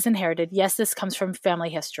 yes, this is inherited. Yes, this comes from family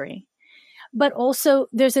history. But also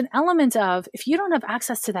there's an element of, if you don't have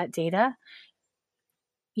access to that data,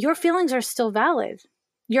 your feelings are still valid.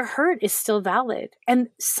 Your hurt is still valid. And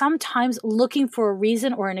sometimes looking for a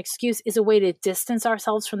reason or an excuse is a way to distance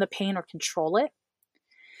ourselves from the pain or control it.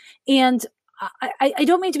 And I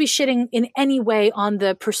don't mean to be shitting in any way on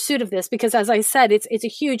the pursuit of this, because as I said, it's a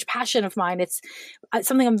huge passion of mine. It's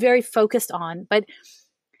something I'm very focused on. But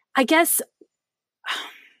I guess,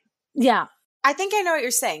 yeah. I think I know what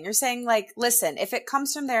you're saying. You're saying, like, listen, if it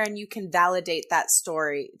comes from there and you can validate that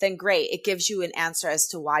story, then great. It gives you an answer as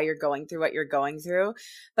to why you're going through what you're going through.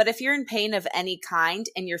 But if you're in pain of any kind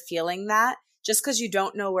and you're feeling that, just because you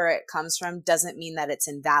don't know where it comes from doesn't mean that it's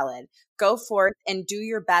invalid. Go forth and do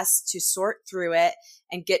your best to sort through it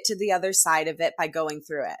and get to the other side of it by going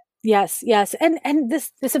through it. Yes. And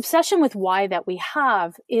this obsession with why that we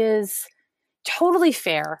have is totally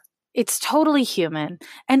fair. It's totally human.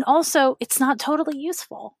 And also, it's not totally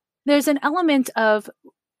useful. There's an element of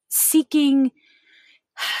seeking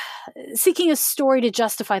a story to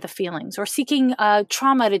justify the feelings, or seeking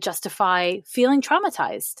trauma to justify feeling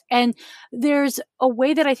traumatized. And there's a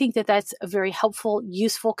way that I think that that's a very helpful,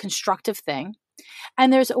 useful, constructive thing.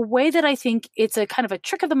 And there's a way that I think it's a kind of a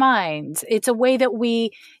trick of the mind. It's a way that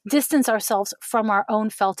we distance ourselves from our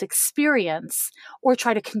own felt experience, or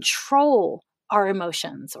try to control our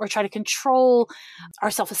emotions, or try to control our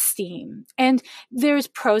self-esteem. And there's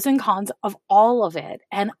pros and cons of all of it.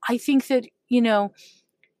 And I think that,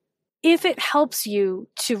 if it helps you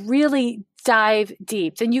to really dive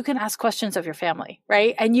deep, then you can ask questions of your family,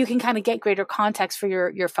 right? And you can kind of get greater context for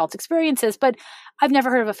your felt experiences. But I've never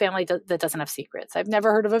heard of a family that doesn't have secrets. I've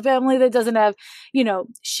never heard of a family that doesn't have,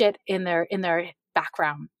 shit in their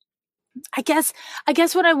background. I guess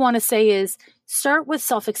what I want to say is start with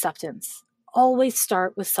self-acceptance. Always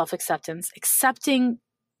start with self-acceptance, accepting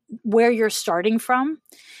where you're starting from,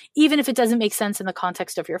 even if it doesn't make sense in the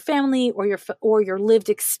context of your family or your lived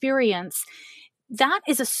experience. That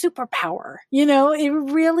is a superpower. It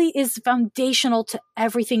really is foundational to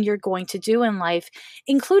everything you're going to do in life,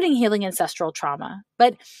 including healing ancestral trauma.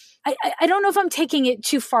 But I don't know if I'm taking it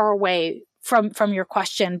too far away from your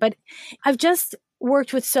question, but I've just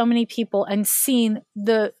worked with so many people and seen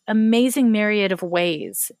the amazing myriad of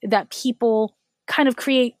ways that people kind of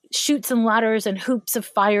create chutes and ladders and hoops of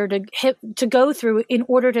fire to go through in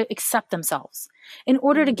order to accept themselves, in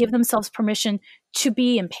order to give themselves permission to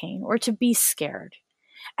be in pain or to be scared.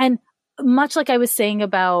 And much like I was saying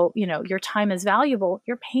about, your time is valuable,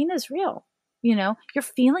 your pain is real. Your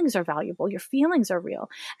feelings are valuable, your feelings are real.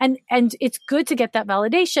 And it's good to get that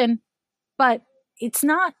validation, but it's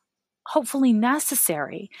not hopefully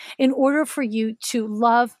necessary in order for you to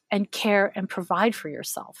love and care and provide for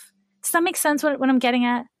yourself. Does that make sense what I'm getting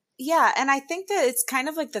at? Yeah. And I think that it's kind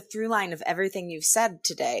of like the through line of everything you've said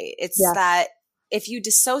today. It's that if you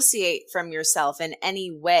dissociate from yourself in any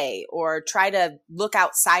way or try to look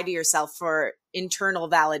outside of yourself for internal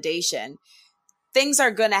validation, things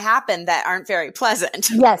are going to happen that aren't very pleasant.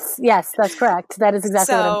 Yes, that's correct. That is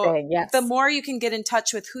exactly what I'm saying. Yes. The more you can get in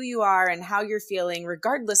touch with who you are and how you're feeling,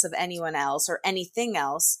 regardless of anyone else or anything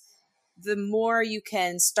else, the more you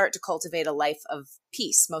can start to cultivate a life of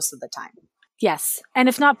peace most of the time. Yes. And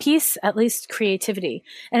if not peace, at least creativity.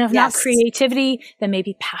 And if not creativity, then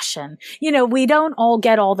maybe passion. We don't all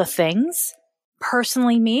get all the things.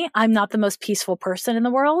 Personally, I'm not the most peaceful person in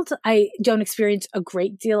the world. I don't experience a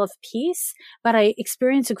great deal of peace, but I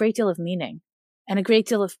experience a great deal of meaning and a great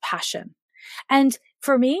deal of passion. And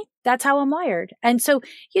for me, that's how I'm wired. And so,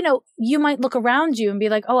 you might look around you and be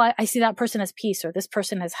like, oh, I see that person has peace, or this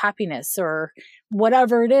person has happiness, or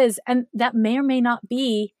whatever it is. And that may or may not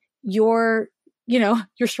be your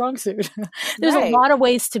strong suit. There's a lot of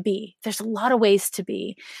ways to be.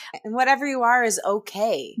 And whatever you are is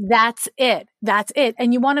okay. That's it.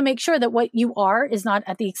 And you want to make sure that what you are is not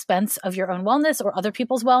at the expense of your own wellness or other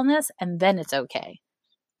people's wellness. And then it's okay.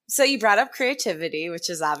 So you brought up creativity, which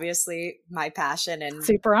is obviously my passion and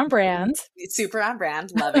super on brand,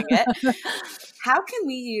 loving it. How can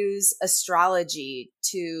we use astrology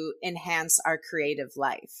to enhance our creative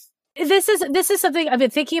life? This is something I've been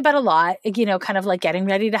thinking about a lot, kind of like getting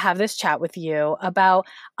ready to have this chat with you about.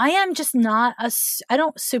 I am just I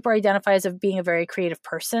don't super identify as being a very creative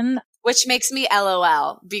person. Which makes me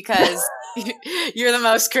LOL because you're the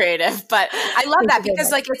most creative. But I love that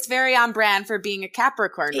because it's very on brand for being a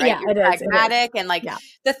Capricorn, right? Yeah, you're pragmatic and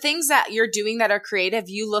the things that you're doing that are creative,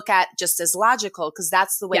 you look at just as logical because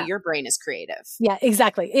that's the way your brain is creative. Yeah,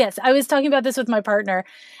 exactly. Yes. I was talking about this with my partner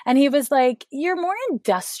and he was like, you're more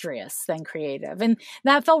industrious than creative. And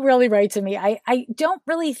that felt really right to me. I don't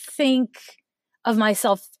really think of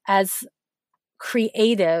myself as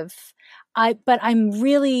creative. But I'm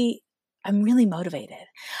really motivated.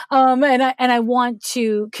 And I want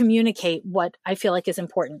to communicate what I feel like is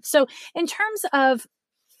important. So in terms of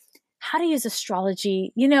how to use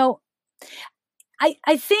astrology,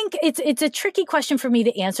 I think it's a tricky question for me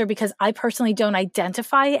to answer because I personally don't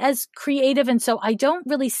identify as creative. And so I don't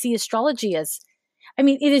really see astrology as,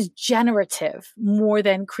 it is generative more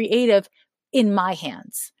than creative in my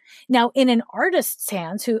hands. Now, in an artist's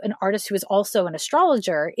hands, an artist who is also an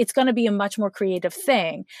astrologer, it's going to be a much more creative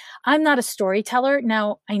thing. I'm not a storyteller.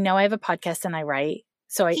 Now, I know I have a podcast and I write,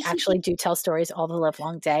 so I actually do tell stories all the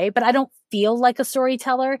livelong day, but I don't feel like a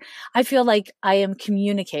storyteller. I feel like I am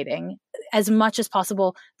communicating as much as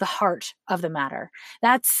possible the heart of the matter.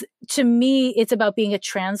 That's, to me, it's about being a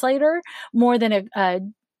translator more than a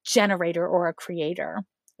generator or a creator.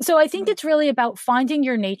 So I think it's really about finding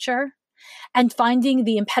your nature and finding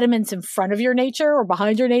the impediments in front of your nature or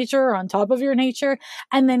behind your nature or on top of your nature,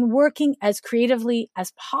 and then working as creatively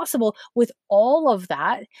as possible with all of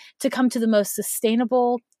that to come to the most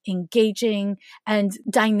sustainable, engaging, and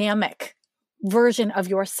dynamic version of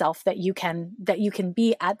yourself that you can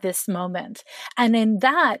be at this moment. And in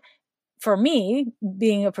that, for me,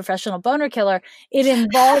 being a professional boner killer, it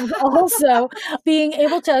involves also being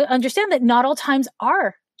able to understand that not all times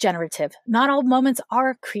are generative. Not all moments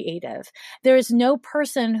are creative. There is no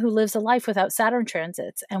person who lives a life without Saturn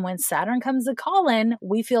transits. And when Saturn comes to call in,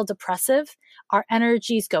 we feel depressive, our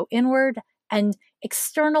energies go inward, and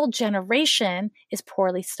external generation is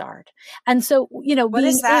poorly starred. And so, what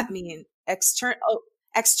does that mean?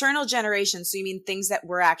 External generation. So you mean things that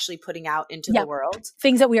we're actually putting out into the world?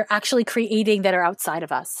 Things that we are actually creating that are outside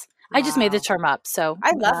of us. I just made the Wow. term up. So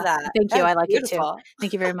I love that. Thank you. That's I like it too. beautiful.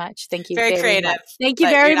 Thank you very much. Thank you Very creative. much. Thank you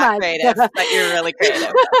But very you're not much. creative, but you're really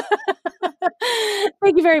creative.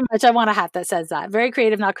 Thank you very much. I want a hat that says that. Very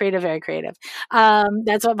creative, not creative, very creative.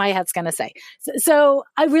 That's what my hat's going to say. So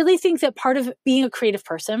I really think that part of being a creative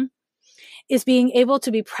person is being able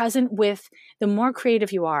to be present with the more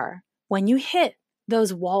creative you are. When you hit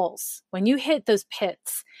those walls, when you hit those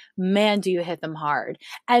pits, man, do you hit them hard.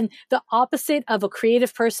 And the opposite of a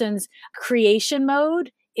creative person's creation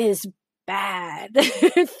mode is bad.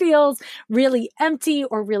 It feels really empty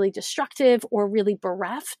or really destructive or really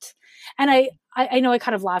bereft. And I know I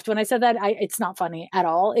kind of laughed when I said that. It's not funny at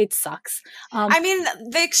all. It sucks. I mean,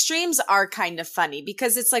 the extremes are kind of funny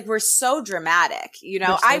because it's like we're so dramatic.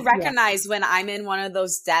 I recognize when I'm in one of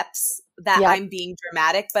those depths that I'm being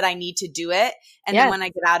dramatic, but I need to do it. And then when I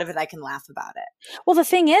get out of it, I can laugh about it. Well, the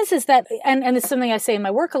thing is that, and it's something I say in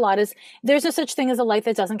my work a lot, is there's no such thing as a light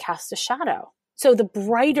that doesn't cast a shadow. So the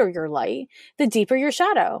brighter your light, the deeper your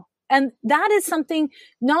shadow. And that is something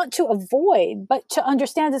not to avoid, but to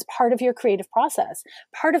understand as part of your creative process.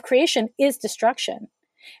 Part of creation is destruction.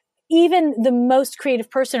 Even the most creative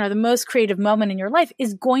person or the most creative moment in your life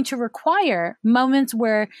is going to require moments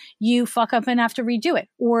where you fuck up and have to redo it,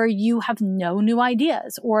 or you have no new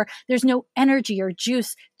ideas, or there's no energy or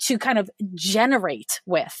juice to kind of generate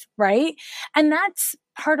with, right? And that's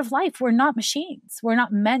part of life. We're not machines. We're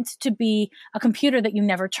not meant to be a computer that you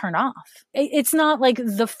never turn off. It's not like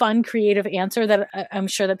the fun, creative answer that I'm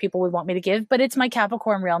sure that people would want me to give, but it's my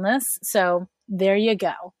Capricorn realness. So there you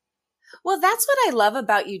go. Well, that's what I love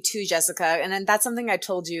about you too, Jessica. And then that's something I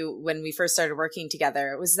told you when we first started working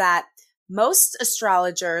together, was that most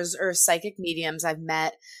astrologers or psychic mediums I've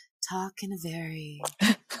met talk in a very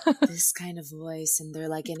this kind of voice, and they're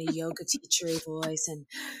like in a yoga teachery voice, and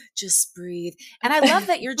just breathe. And I love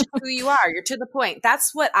that you're just who you are. You're to the point.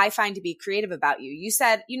 That's what I find to be creative about you. You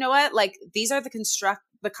said, you know what, like these are the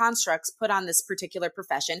constructs put on this particular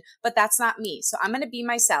profession, but that's not me. So I'm going to be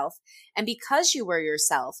myself. And because you were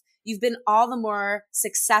yourself, you've been all the more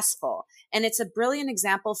successful. And it's a brilliant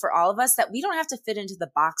example for all of us that we don't have to fit into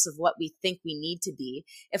the box of what we think we need to be.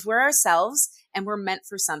 If we're ourselves and we're meant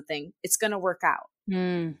for something, it's going to work out.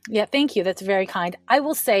 Yeah, thank you. That's very kind. I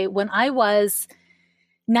will say when I was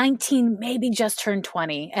 19, maybe just turned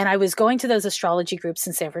 20, and I was going to those astrology groups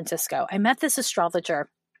in San Francisco, I met this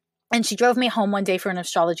astrologer. And she drove me home one day for an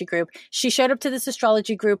astrology group. She showed up to this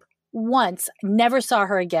astrology group once, never saw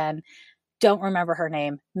her again. Don't remember her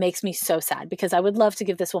name. Makes me so sad because I would love to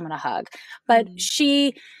give this woman a hug. But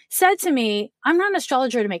she said to me, I'm not an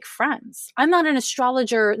astrologer to make friends. I'm not an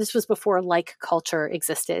astrologer. This was before like culture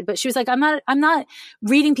existed. But she was like, I'm not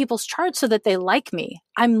reading people's charts so that they like me.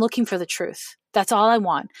 I'm looking for the truth. That's all I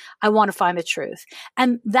want. I want to find the truth.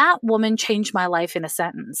 And that woman changed my life in a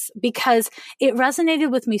sentence because it resonated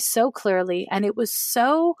with me so clearly. And it was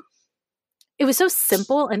so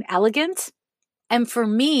simple and elegant. And for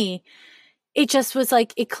me, it just was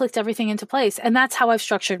like, it clicked everything into place. And that's how I've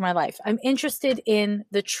structured my life. I'm interested in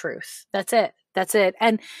the truth. That's it. That's it.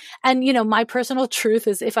 And my personal truth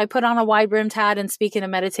is if I put on a wide brimmed hat and speak in a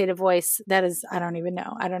meditative voice, that is, I don't even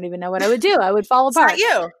know what I would do. I would fall apart. It's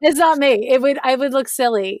not you. It's not me. I would look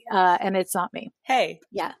silly. And it's not me. Hey.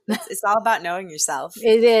 Yeah. It's all about knowing yourself.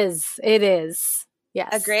 It is.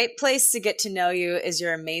 Yes. A great place to get to know you is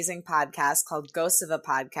your amazing podcast called Ghosts of a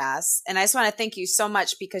Podcast. And I just want to thank you so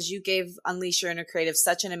much because you gave Unleash Your Inner Creative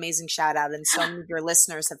such an amazing shout out. And so many of your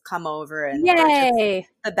listeners have come over and Yay.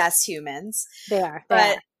 The best humans. They are.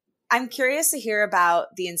 But I'm curious to hear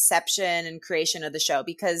about the inception and creation of the show,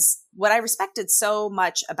 because what I respected so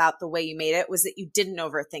much about the way you made it was that you didn't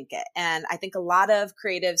overthink it. And I think a lot of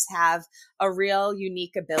creatives have a real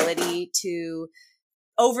unique ability to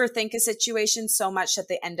overthink a situation so much that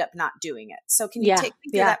they end up not doing it. So can you take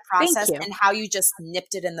me through that process and how you just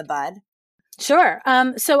nipped it in the bud? Sure.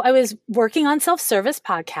 So I was working on Self-Service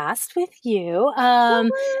Podcast with you.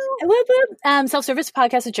 Self-Service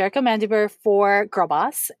Podcast with Jericho Mandiber for Girl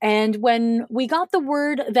Boss. And when we got the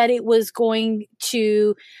word that it was going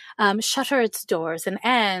to shutter its doors and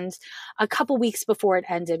end a couple weeks before it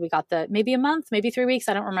ended, we got maybe a month, maybe 3 weeks.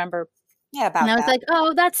 I don't remember. Yeah, about And I was like,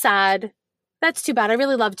 oh, that's sad. That's too bad. I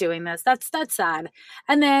really love doing this. That's sad.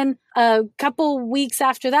 And then a couple weeks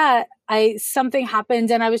after that, something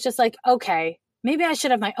happened and I was just like, okay, maybe I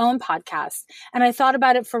should have my own podcast. And I thought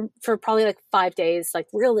about it for probably like 5 days, like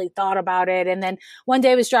really thought about it. And then one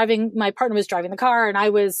day my partner was driving the car and I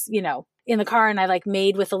was, in the car and I like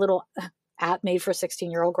made with a little app made for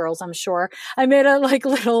 16-year-old girls, I'm sure. I made a like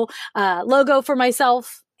little logo for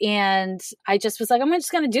myself. And I just was like, I'm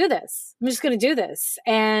just going to do this.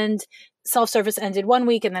 And self-service ended one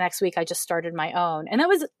week, and the next week I just started my own. And that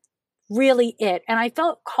was really it. And I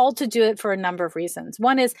felt called to do it for a number of reasons.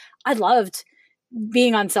 One is I loved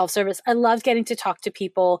being on self-service. I loved getting to talk to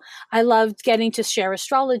people. I loved getting to share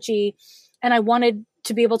astrology. And I wanted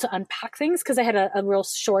to be able to unpack things because I had a real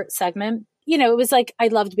short segment. You know, it was like, I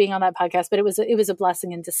loved being on that podcast, but it was a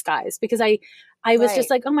blessing in disguise because I was just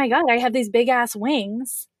like, oh my God, I have these big ass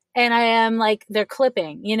wings and I am like, they're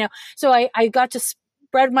clipping, you know? So I got to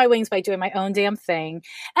spread my wings by doing my own damn thing.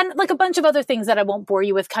 And like a bunch of other things that I won't bore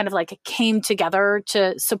you with kind of like came together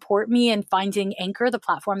to support me in finding Anchor, the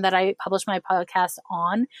platform that I publish my podcast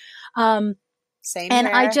on. Same and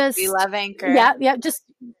here. We love Anchor. Yeah. Just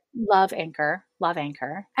love Anchor.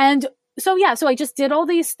 And so I just did all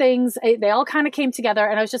these things. They all kind of came together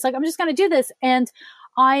and I was just like, I'm just going to do this. And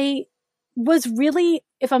I was really,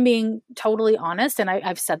 if I'm being totally honest, and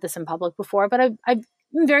I've said this in public before, but I'm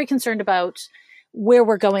very concerned about where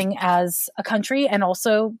we're going as a country, and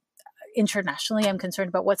also internationally. I'm concerned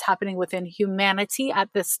about what's happening within humanity at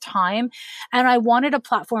this time. And I wanted a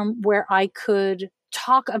platform where I could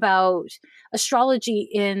talk about astrology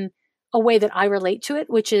in a way that I relate to it,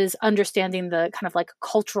 which is understanding the kind of like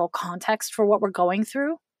cultural context for what we're going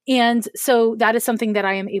through. And so that is something that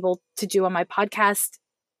I am able to do on my podcast.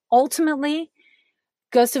 Ultimately,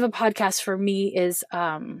 Ghost of a Podcast for me is,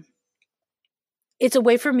 it's a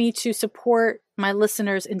way for me to support my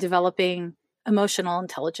listeners in developing emotional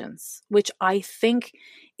intelligence, which I think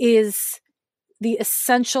is the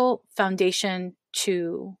essential foundation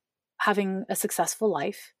to having a successful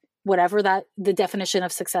life, whatever that the definition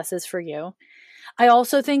of success is for you. I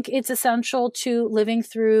also think it's essential to living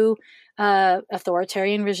through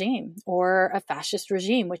authoritarian regime or a fascist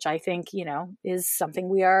regime, which I think, you know, is something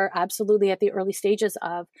we are absolutely at the early stages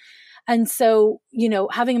of. And so, you know,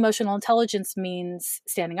 having emotional intelligence means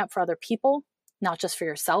standing up for other people, not just for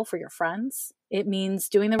yourself or your friends. It means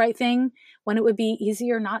doing the right thing when it would be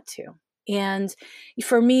easier not to. And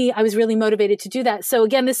for me, I was really motivated to do that. So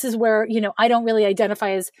again, this is where, you know, I don't really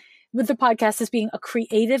identify as with the podcast as being a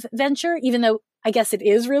creative venture, even though I guess it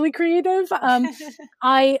is really creative.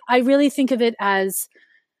 I really think of it as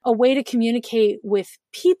a way to communicate with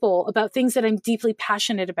people about things that I'm deeply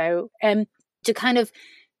passionate about, and to kind of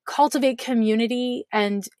cultivate community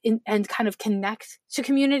and kind of connect to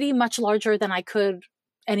community much larger than I could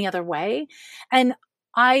any other way. And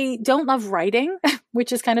I don't love writing,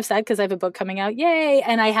 which is kind of sad because I have a book coming out. Yay.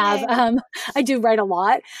 And I have, I do write a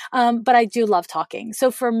lot, but I do love talking. So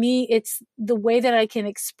for me, it's the way that I can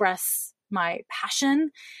express my passion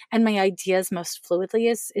and my ideas most fluidly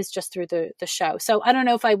is just through the show. So I don't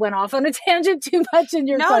know if I went off on a tangent too much in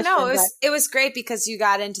your question. No, it was great because you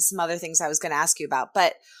got into some other things I was going to ask you about.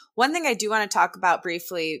 But one thing I do want to talk about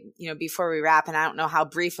briefly, you know, before we wrap, and I don't know how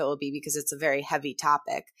brief it will be because it's a very heavy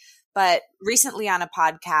topic, but recently on a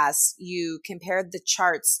podcast, you compared the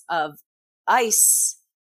charts of ICE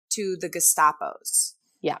to the Gestapo's.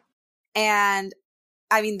 Yeah. And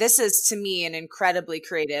I mean, this is to me an incredibly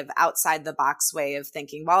creative, outside the box way of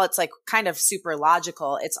thinking. While it's like kind of super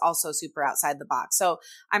logical, it's also super outside the box. So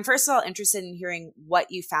I'm first of all interested in hearing what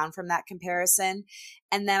you found from that comparison.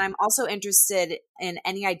 And then I'm also interested in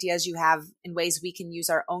any ideas you have in ways we can use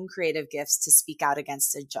our own creative gifts to speak out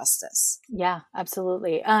against injustice. Yeah,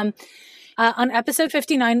 absolutely. On episode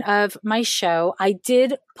 59 of my show, I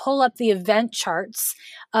did pull up the event charts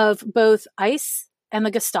of both ICE and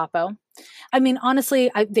the Gestapo. I mean,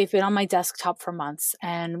 honestly, they've been on my desktop for months.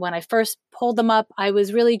 And when I first pulled them up, I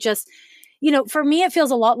was really just, you know, for me, it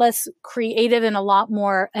feels a lot less creative and a lot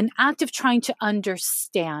more an act of trying to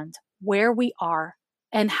understand where we are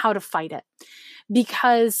and how to fight it.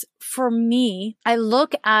 Because for me, I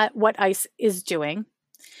look at what ICE is doing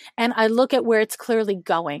and I look at where it's clearly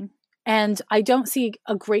going. And I don't see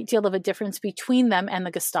a great deal of a difference between them and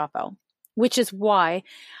the Gestapo, which is why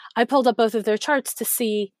I pulled up both of their charts to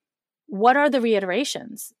see what are the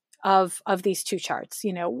reiterations of these two charts.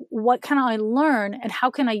 You know, what can I learn and how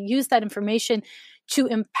can I use that information to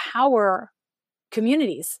empower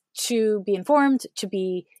communities to be informed, to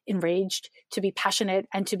be enraged, to be passionate,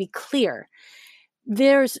 and to be clear.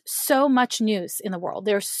 There's so much news in the world.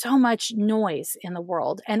 There's so much noise in the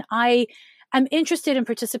world. And I'm interested in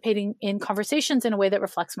participating in conversations in a way that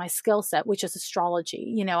reflects my skill set, which is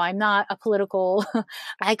astrology. You know, I'm not a political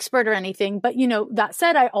expert or anything, but, you know, that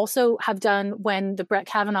said, I also have done, when the Brett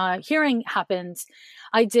Kavanaugh hearing happened,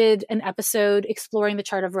 I did an episode exploring the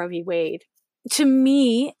chart of Roe v. Wade. To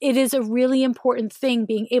me, it is a really important thing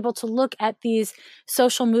being able to look at these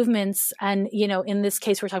social movements. And, you know, in this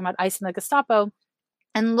case, we're talking about ICE and the Gestapo,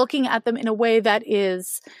 and looking at them in a way that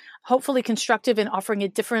is hopefully constructive and offering a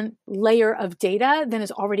different layer of data than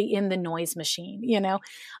is already in the noise machine.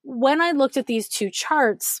 When I looked at these two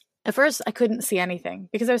charts, at first I couldn't see anything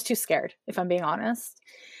because I was too scared, if I'm being honest.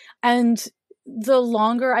 And the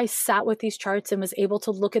longer I sat with these charts and was able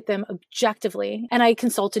to look at them objectively, and I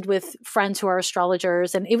consulted with friends who are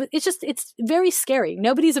astrologers, and it's very scary.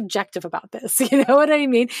 Nobody's objective about this. You know what I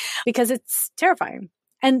mean? Because it's terrifying.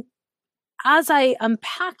 And as I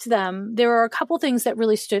unpacked them, there are a couple things that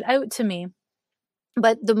really stood out to me.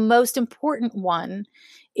 But the most important one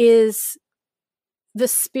is the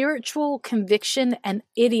spiritual conviction and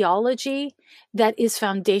ideology that is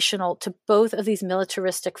foundational to both of these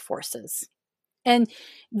militaristic forces. And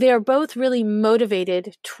they're both really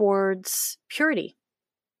motivated towards purity.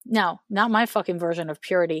 Now, not my fucking version of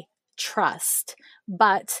purity, trust,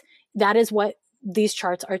 but that is what these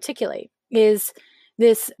charts articulate, is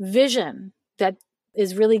this vision that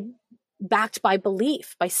is really backed by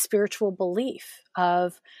belief, by spiritual belief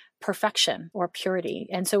of perfection or purity.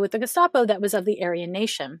 And so with the Gestapo, that was of the Aryan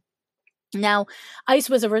nation. Now, ICE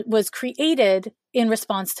was created in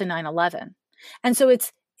response to 9/11. And so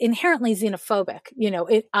it's inherently xenophobic,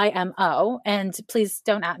 IMO, and please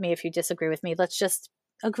don't at me if you disagree with me. Let's just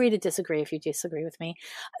agree to disagree if you disagree with me.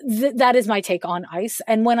 That is my take on ICE.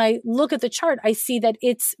 And when I look at the chart, I see that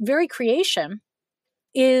its very creation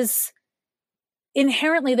is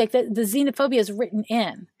inherently like the xenophobia is written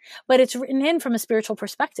in, but it's written in from a spiritual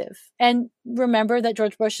perspective. And remember that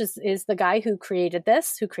George Bush is the guy who created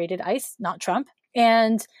ICE, not Trump.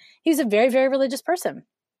 And he's a very, very religious person.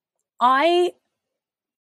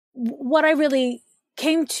 What I really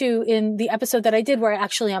came to in the episode that I did where I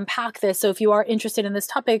actually unpack this, so if you are interested in this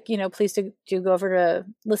topic, please do go over to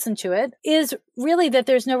listen to it, is really that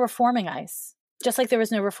there's no reforming ICE, just like there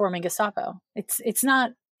was no reforming Gestapo. It's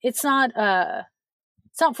not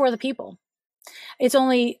for the people. It's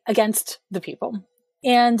only against the people.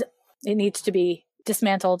 And it needs to be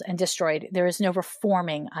dismantled and destroyed. There is no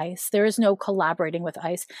reforming ICE. There is no collaborating with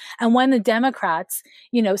ICE. And when the Democrats,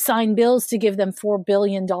 sign bills to give them $4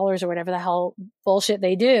 billion or whatever the hell bullshit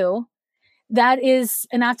they do, that is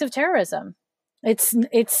an act of terrorism.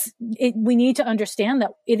 We need to understand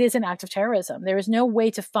that it is an act of terrorism. There is no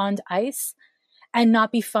way to fund ICE and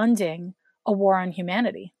not be funding a war on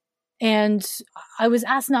humanity. And I was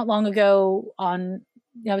asked not long ago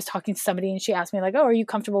I was talking to somebody and she asked me like, oh, are you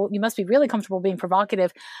comfortable? You must be really comfortable being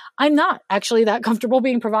provocative. I'm not actually that comfortable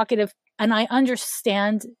being provocative. And I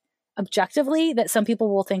understand objectively that some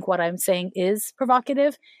people will think what I'm saying is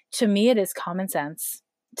provocative. To me, it is common sense.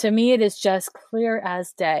 To me, it is just clear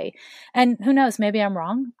as day. And who knows, maybe I'm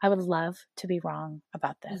wrong. I would love to be wrong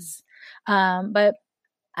about this. But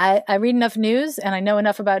I read enough news and I know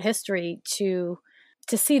enough about history to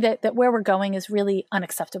see that where we're going is really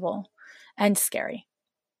unacceptable and scary.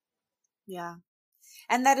 Yeah.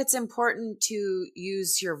 And that it's important to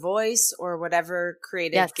use your voice or whatever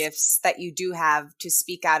creative gifts that you do have to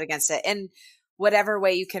speak out against it in whatever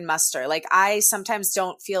way you can muster. Like I sometimes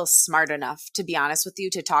don't feel smart enough, to be honest with you,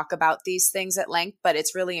 to talk about these things at length, but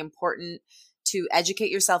it's really important to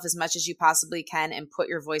educate yourself as much as you possibly can and put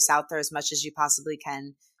your voice out there as much as you possibly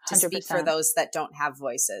can to 100%. Speak for those that don't have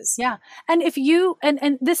voices. Yeah. And if you,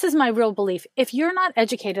 and this is my real belief, if you're not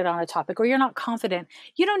educated on a topic or you're not confident,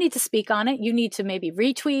 you don't need to speak on it. You need to maybe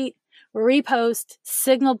retweet, repost,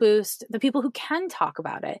 signal boost the people who can talk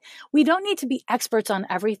about it. We don't need to be experts on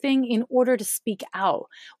everything in order to speak out.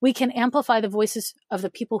 We can amplify the voices of the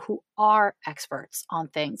people who are experts on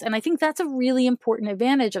things. And I think that's a really important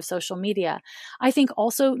advantage of social media. I think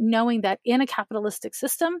also knowing that in a capitalistic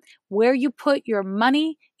system, where you put your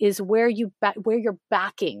money is where you're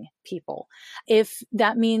backing people. If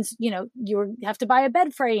that means, you have to buy a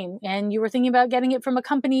bed frame and you were thinking about getting it from a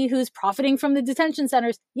company who's profiting from the detention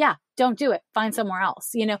centers, don't do it. Find somewhere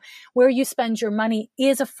else. Where you spend your money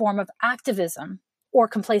is a form of activism or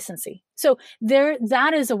complacency. So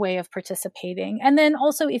that is a way of participating. And then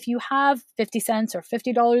also if you have 50 cents or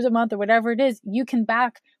 $50 a month or whatever it is, you can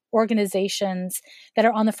back organizations that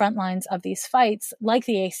are on the front lines of these fights, like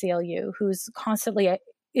the ACLU, who's constantly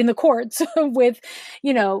in the courts with,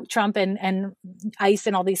 Trump and ICE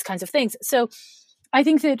and all these kinds of things. So I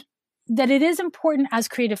think that it is important as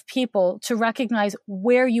creative people to recognize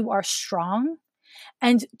where you are strong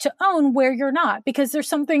and to own where you're not, because there's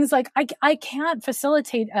some things like I can't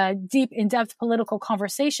facilitate a deep, in-depth political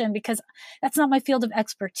conversation because that's not my field of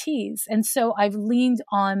expertise. And so I've leaned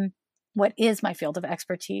on what is my field of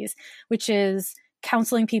expertise, which is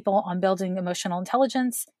counseling people on building emotional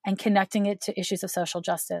intelligence and connecting it to issues of social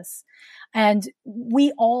justice. And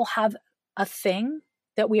we all have a thing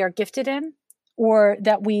that we are gifted in or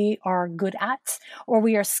that we are good at, or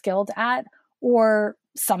we are skilled at, or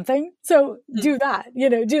something. So do that,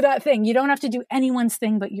 do that thing. You don't have to do anyone's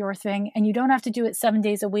thing but your thing. And you don't have to do it 7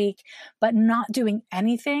 days a week, but not doing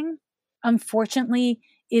anything, unfortunately,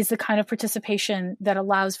 is the kind of participation that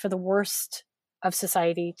allows for the worst of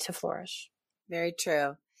society to flourish. Very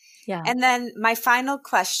true. Yeah. And then my final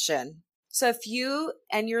question. So if you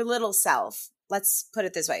and your little self, let's put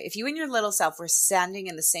it this way, if you and your little self were standing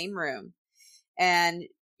in the same room and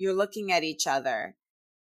you're looking at each other,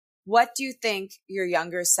 what do you think your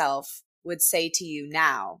younger self would say to you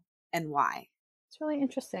now and why? It's really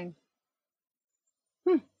interesting.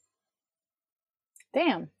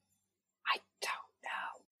 Damn. I don't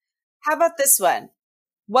know. How about this one?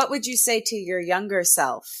 What would you say to your younger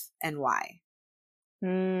self and why?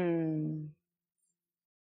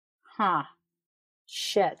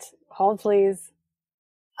 Shit. Hold, please.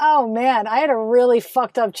 Oh man, I had a really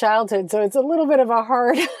fucked up childhood, so it's a little bit of a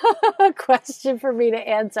hard question for me to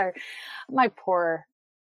answer. My poor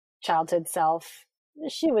childhood self,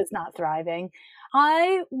 she was not thriving.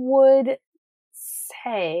 I would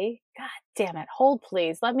say, God damn it, hold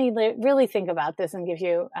please. Let me really think about this and give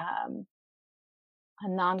you a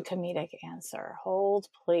non-comedic answer. Hold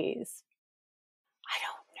please. I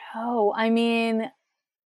don't know. I mean,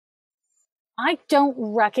 I don't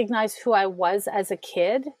recognize who I was as a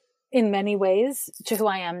kid in many ways to who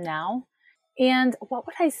I am now. And what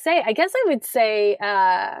would I say? I guess I would say,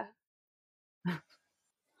 I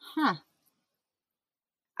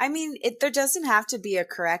mean, there doesn't have to be a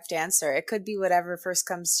correct answer. It could be whatever first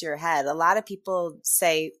comes to your head. A lot of people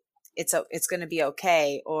say it's going to be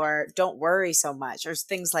okay, or don't worry so much, or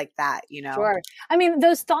things like that, Sure. I mean,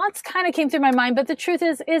 those thoughts kind of came through my mind, but the truth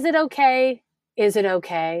is it okay? Is it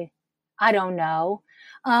okay? I don't know.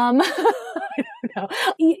 I don't know.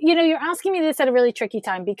 You're asking me this at a really tricky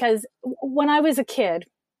time, because when I was a kid,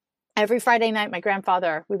 every Friday night, we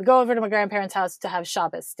would go over to my grandparents' house to have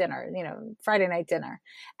Shabbos dinner, Friday night dinner.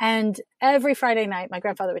 And every Friday night, my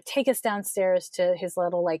grandfather would take us downstairs to his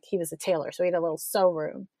little, he was a tailor, so he had a little sew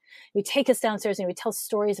room. He'd take us downstairs and we'd tell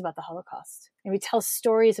stories about the Holocaust. And we'd tell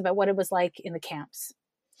stories about what it was like in the camps.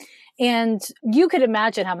 And you could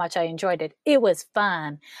imagine how much I enjoyed it. It was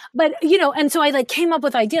fun. But, and so I came up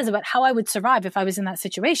with ideas about how I would survive if I was in that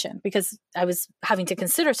situation, because I was having to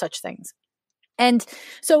consider such things. And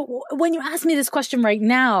so when you ask me this question right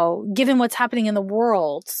now, given what's happening in the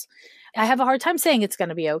world, I have a hard time saying it's going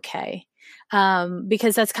to be okay,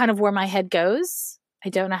 because that's kind of where my head goes. I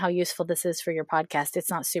don't know how useful this is for your podcast. It's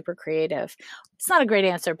not super creative. It's not a great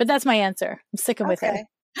answer, but that's my answer. I'm sticking with it.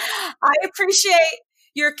 I appreciate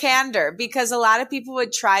your candor, because a lot of people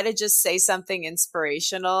would try to just say something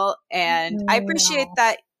inspirational. And I appreciate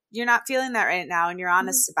that you're not feeling that right now and you're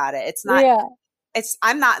honest about it. It's not,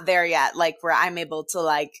 I'm not there yet, where I'm able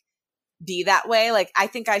to be that way. I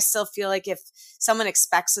think I still feel like if someone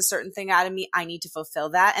expects a certain thing out of me, I need to fulfill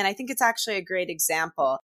that. And I think it's actually a great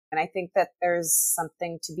example. And I think that there's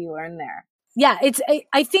something to be learned there. Yeah.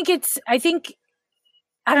 I think,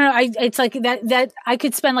 I don't know. It's like that I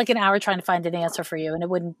could spend an hour trying to find an answer for you and it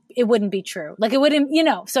wouldn't be true. It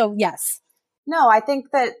wouldn't, so yes. No, I think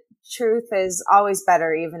that truth is always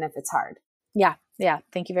better, even if it's hard. Yeah. Yeah.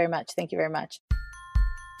 Thank you very much. Thank you very much.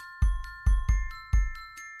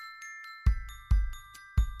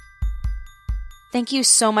 Thank you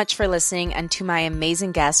so much for listening, and to my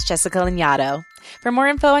amazing guest, Jessica Lanyadoo. For more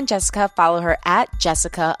info on Jessica, follow her at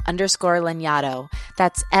Jessica_Lanyadoo.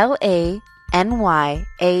 That's LANYADOO.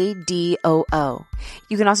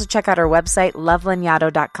 You can also check out her website,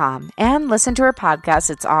 lovelanyadoo.com, and listen to her podcast.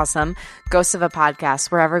 It's awesome. Ghosts of a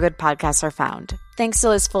Podcast, wherever good podcasts are found. Thanks to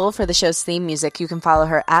Liz Full for the show's theme music. You can follow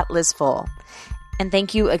her at Liz Full. And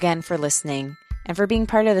thank you again for listening and for being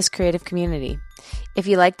part of this creative community. If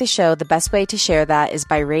you like the show, the best way to share that is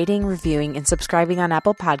by rating, reviewing, and subscribing on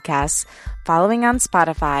Apple Podcasts, following on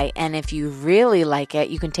Spotify, and if you really like it,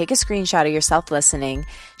 you can take a screenshot of yourself listening,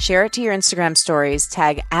 share it to your Instagram stories,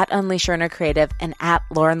 tag at Unleash Your Inner Creative and at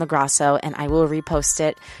Lauren LaGrasso, and I will repost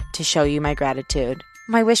it to show you my gratitude.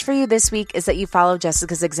 My wish for you this week is that you follow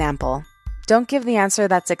Jessica's example. Don't give the answer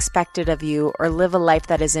that's expected of you or live a life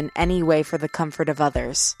that is in any way for the comfort of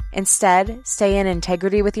others. Instead, stay in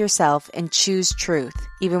integrity with yourself and choose truth,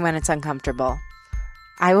 even when it's uncomfortable.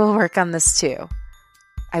 I will work on this too.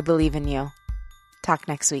 I believe in you. Talk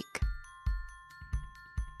next week.